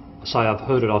can't say I've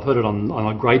heard it on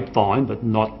a grapevine, but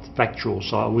not factual,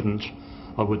 so I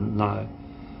I wouldn't know.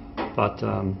 But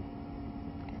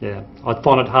yeah, I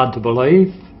find it hard to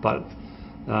believe, but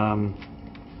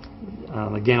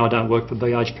again, I don't work for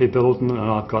BHP Billiton and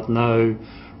I've got no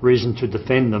reason to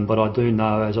defend them, but I do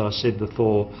know, as I said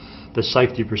before, the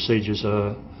safety procedures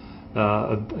are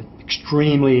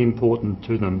extremely important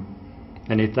to them.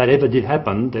 And if that ever did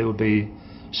happen, there would be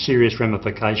serious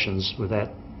ramifications without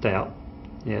doubt.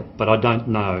 Yeah, but I don't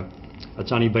know.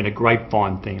 It's only been a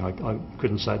grapevine thing. I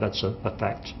couldn't say that's a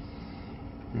fact.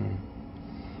 Mm.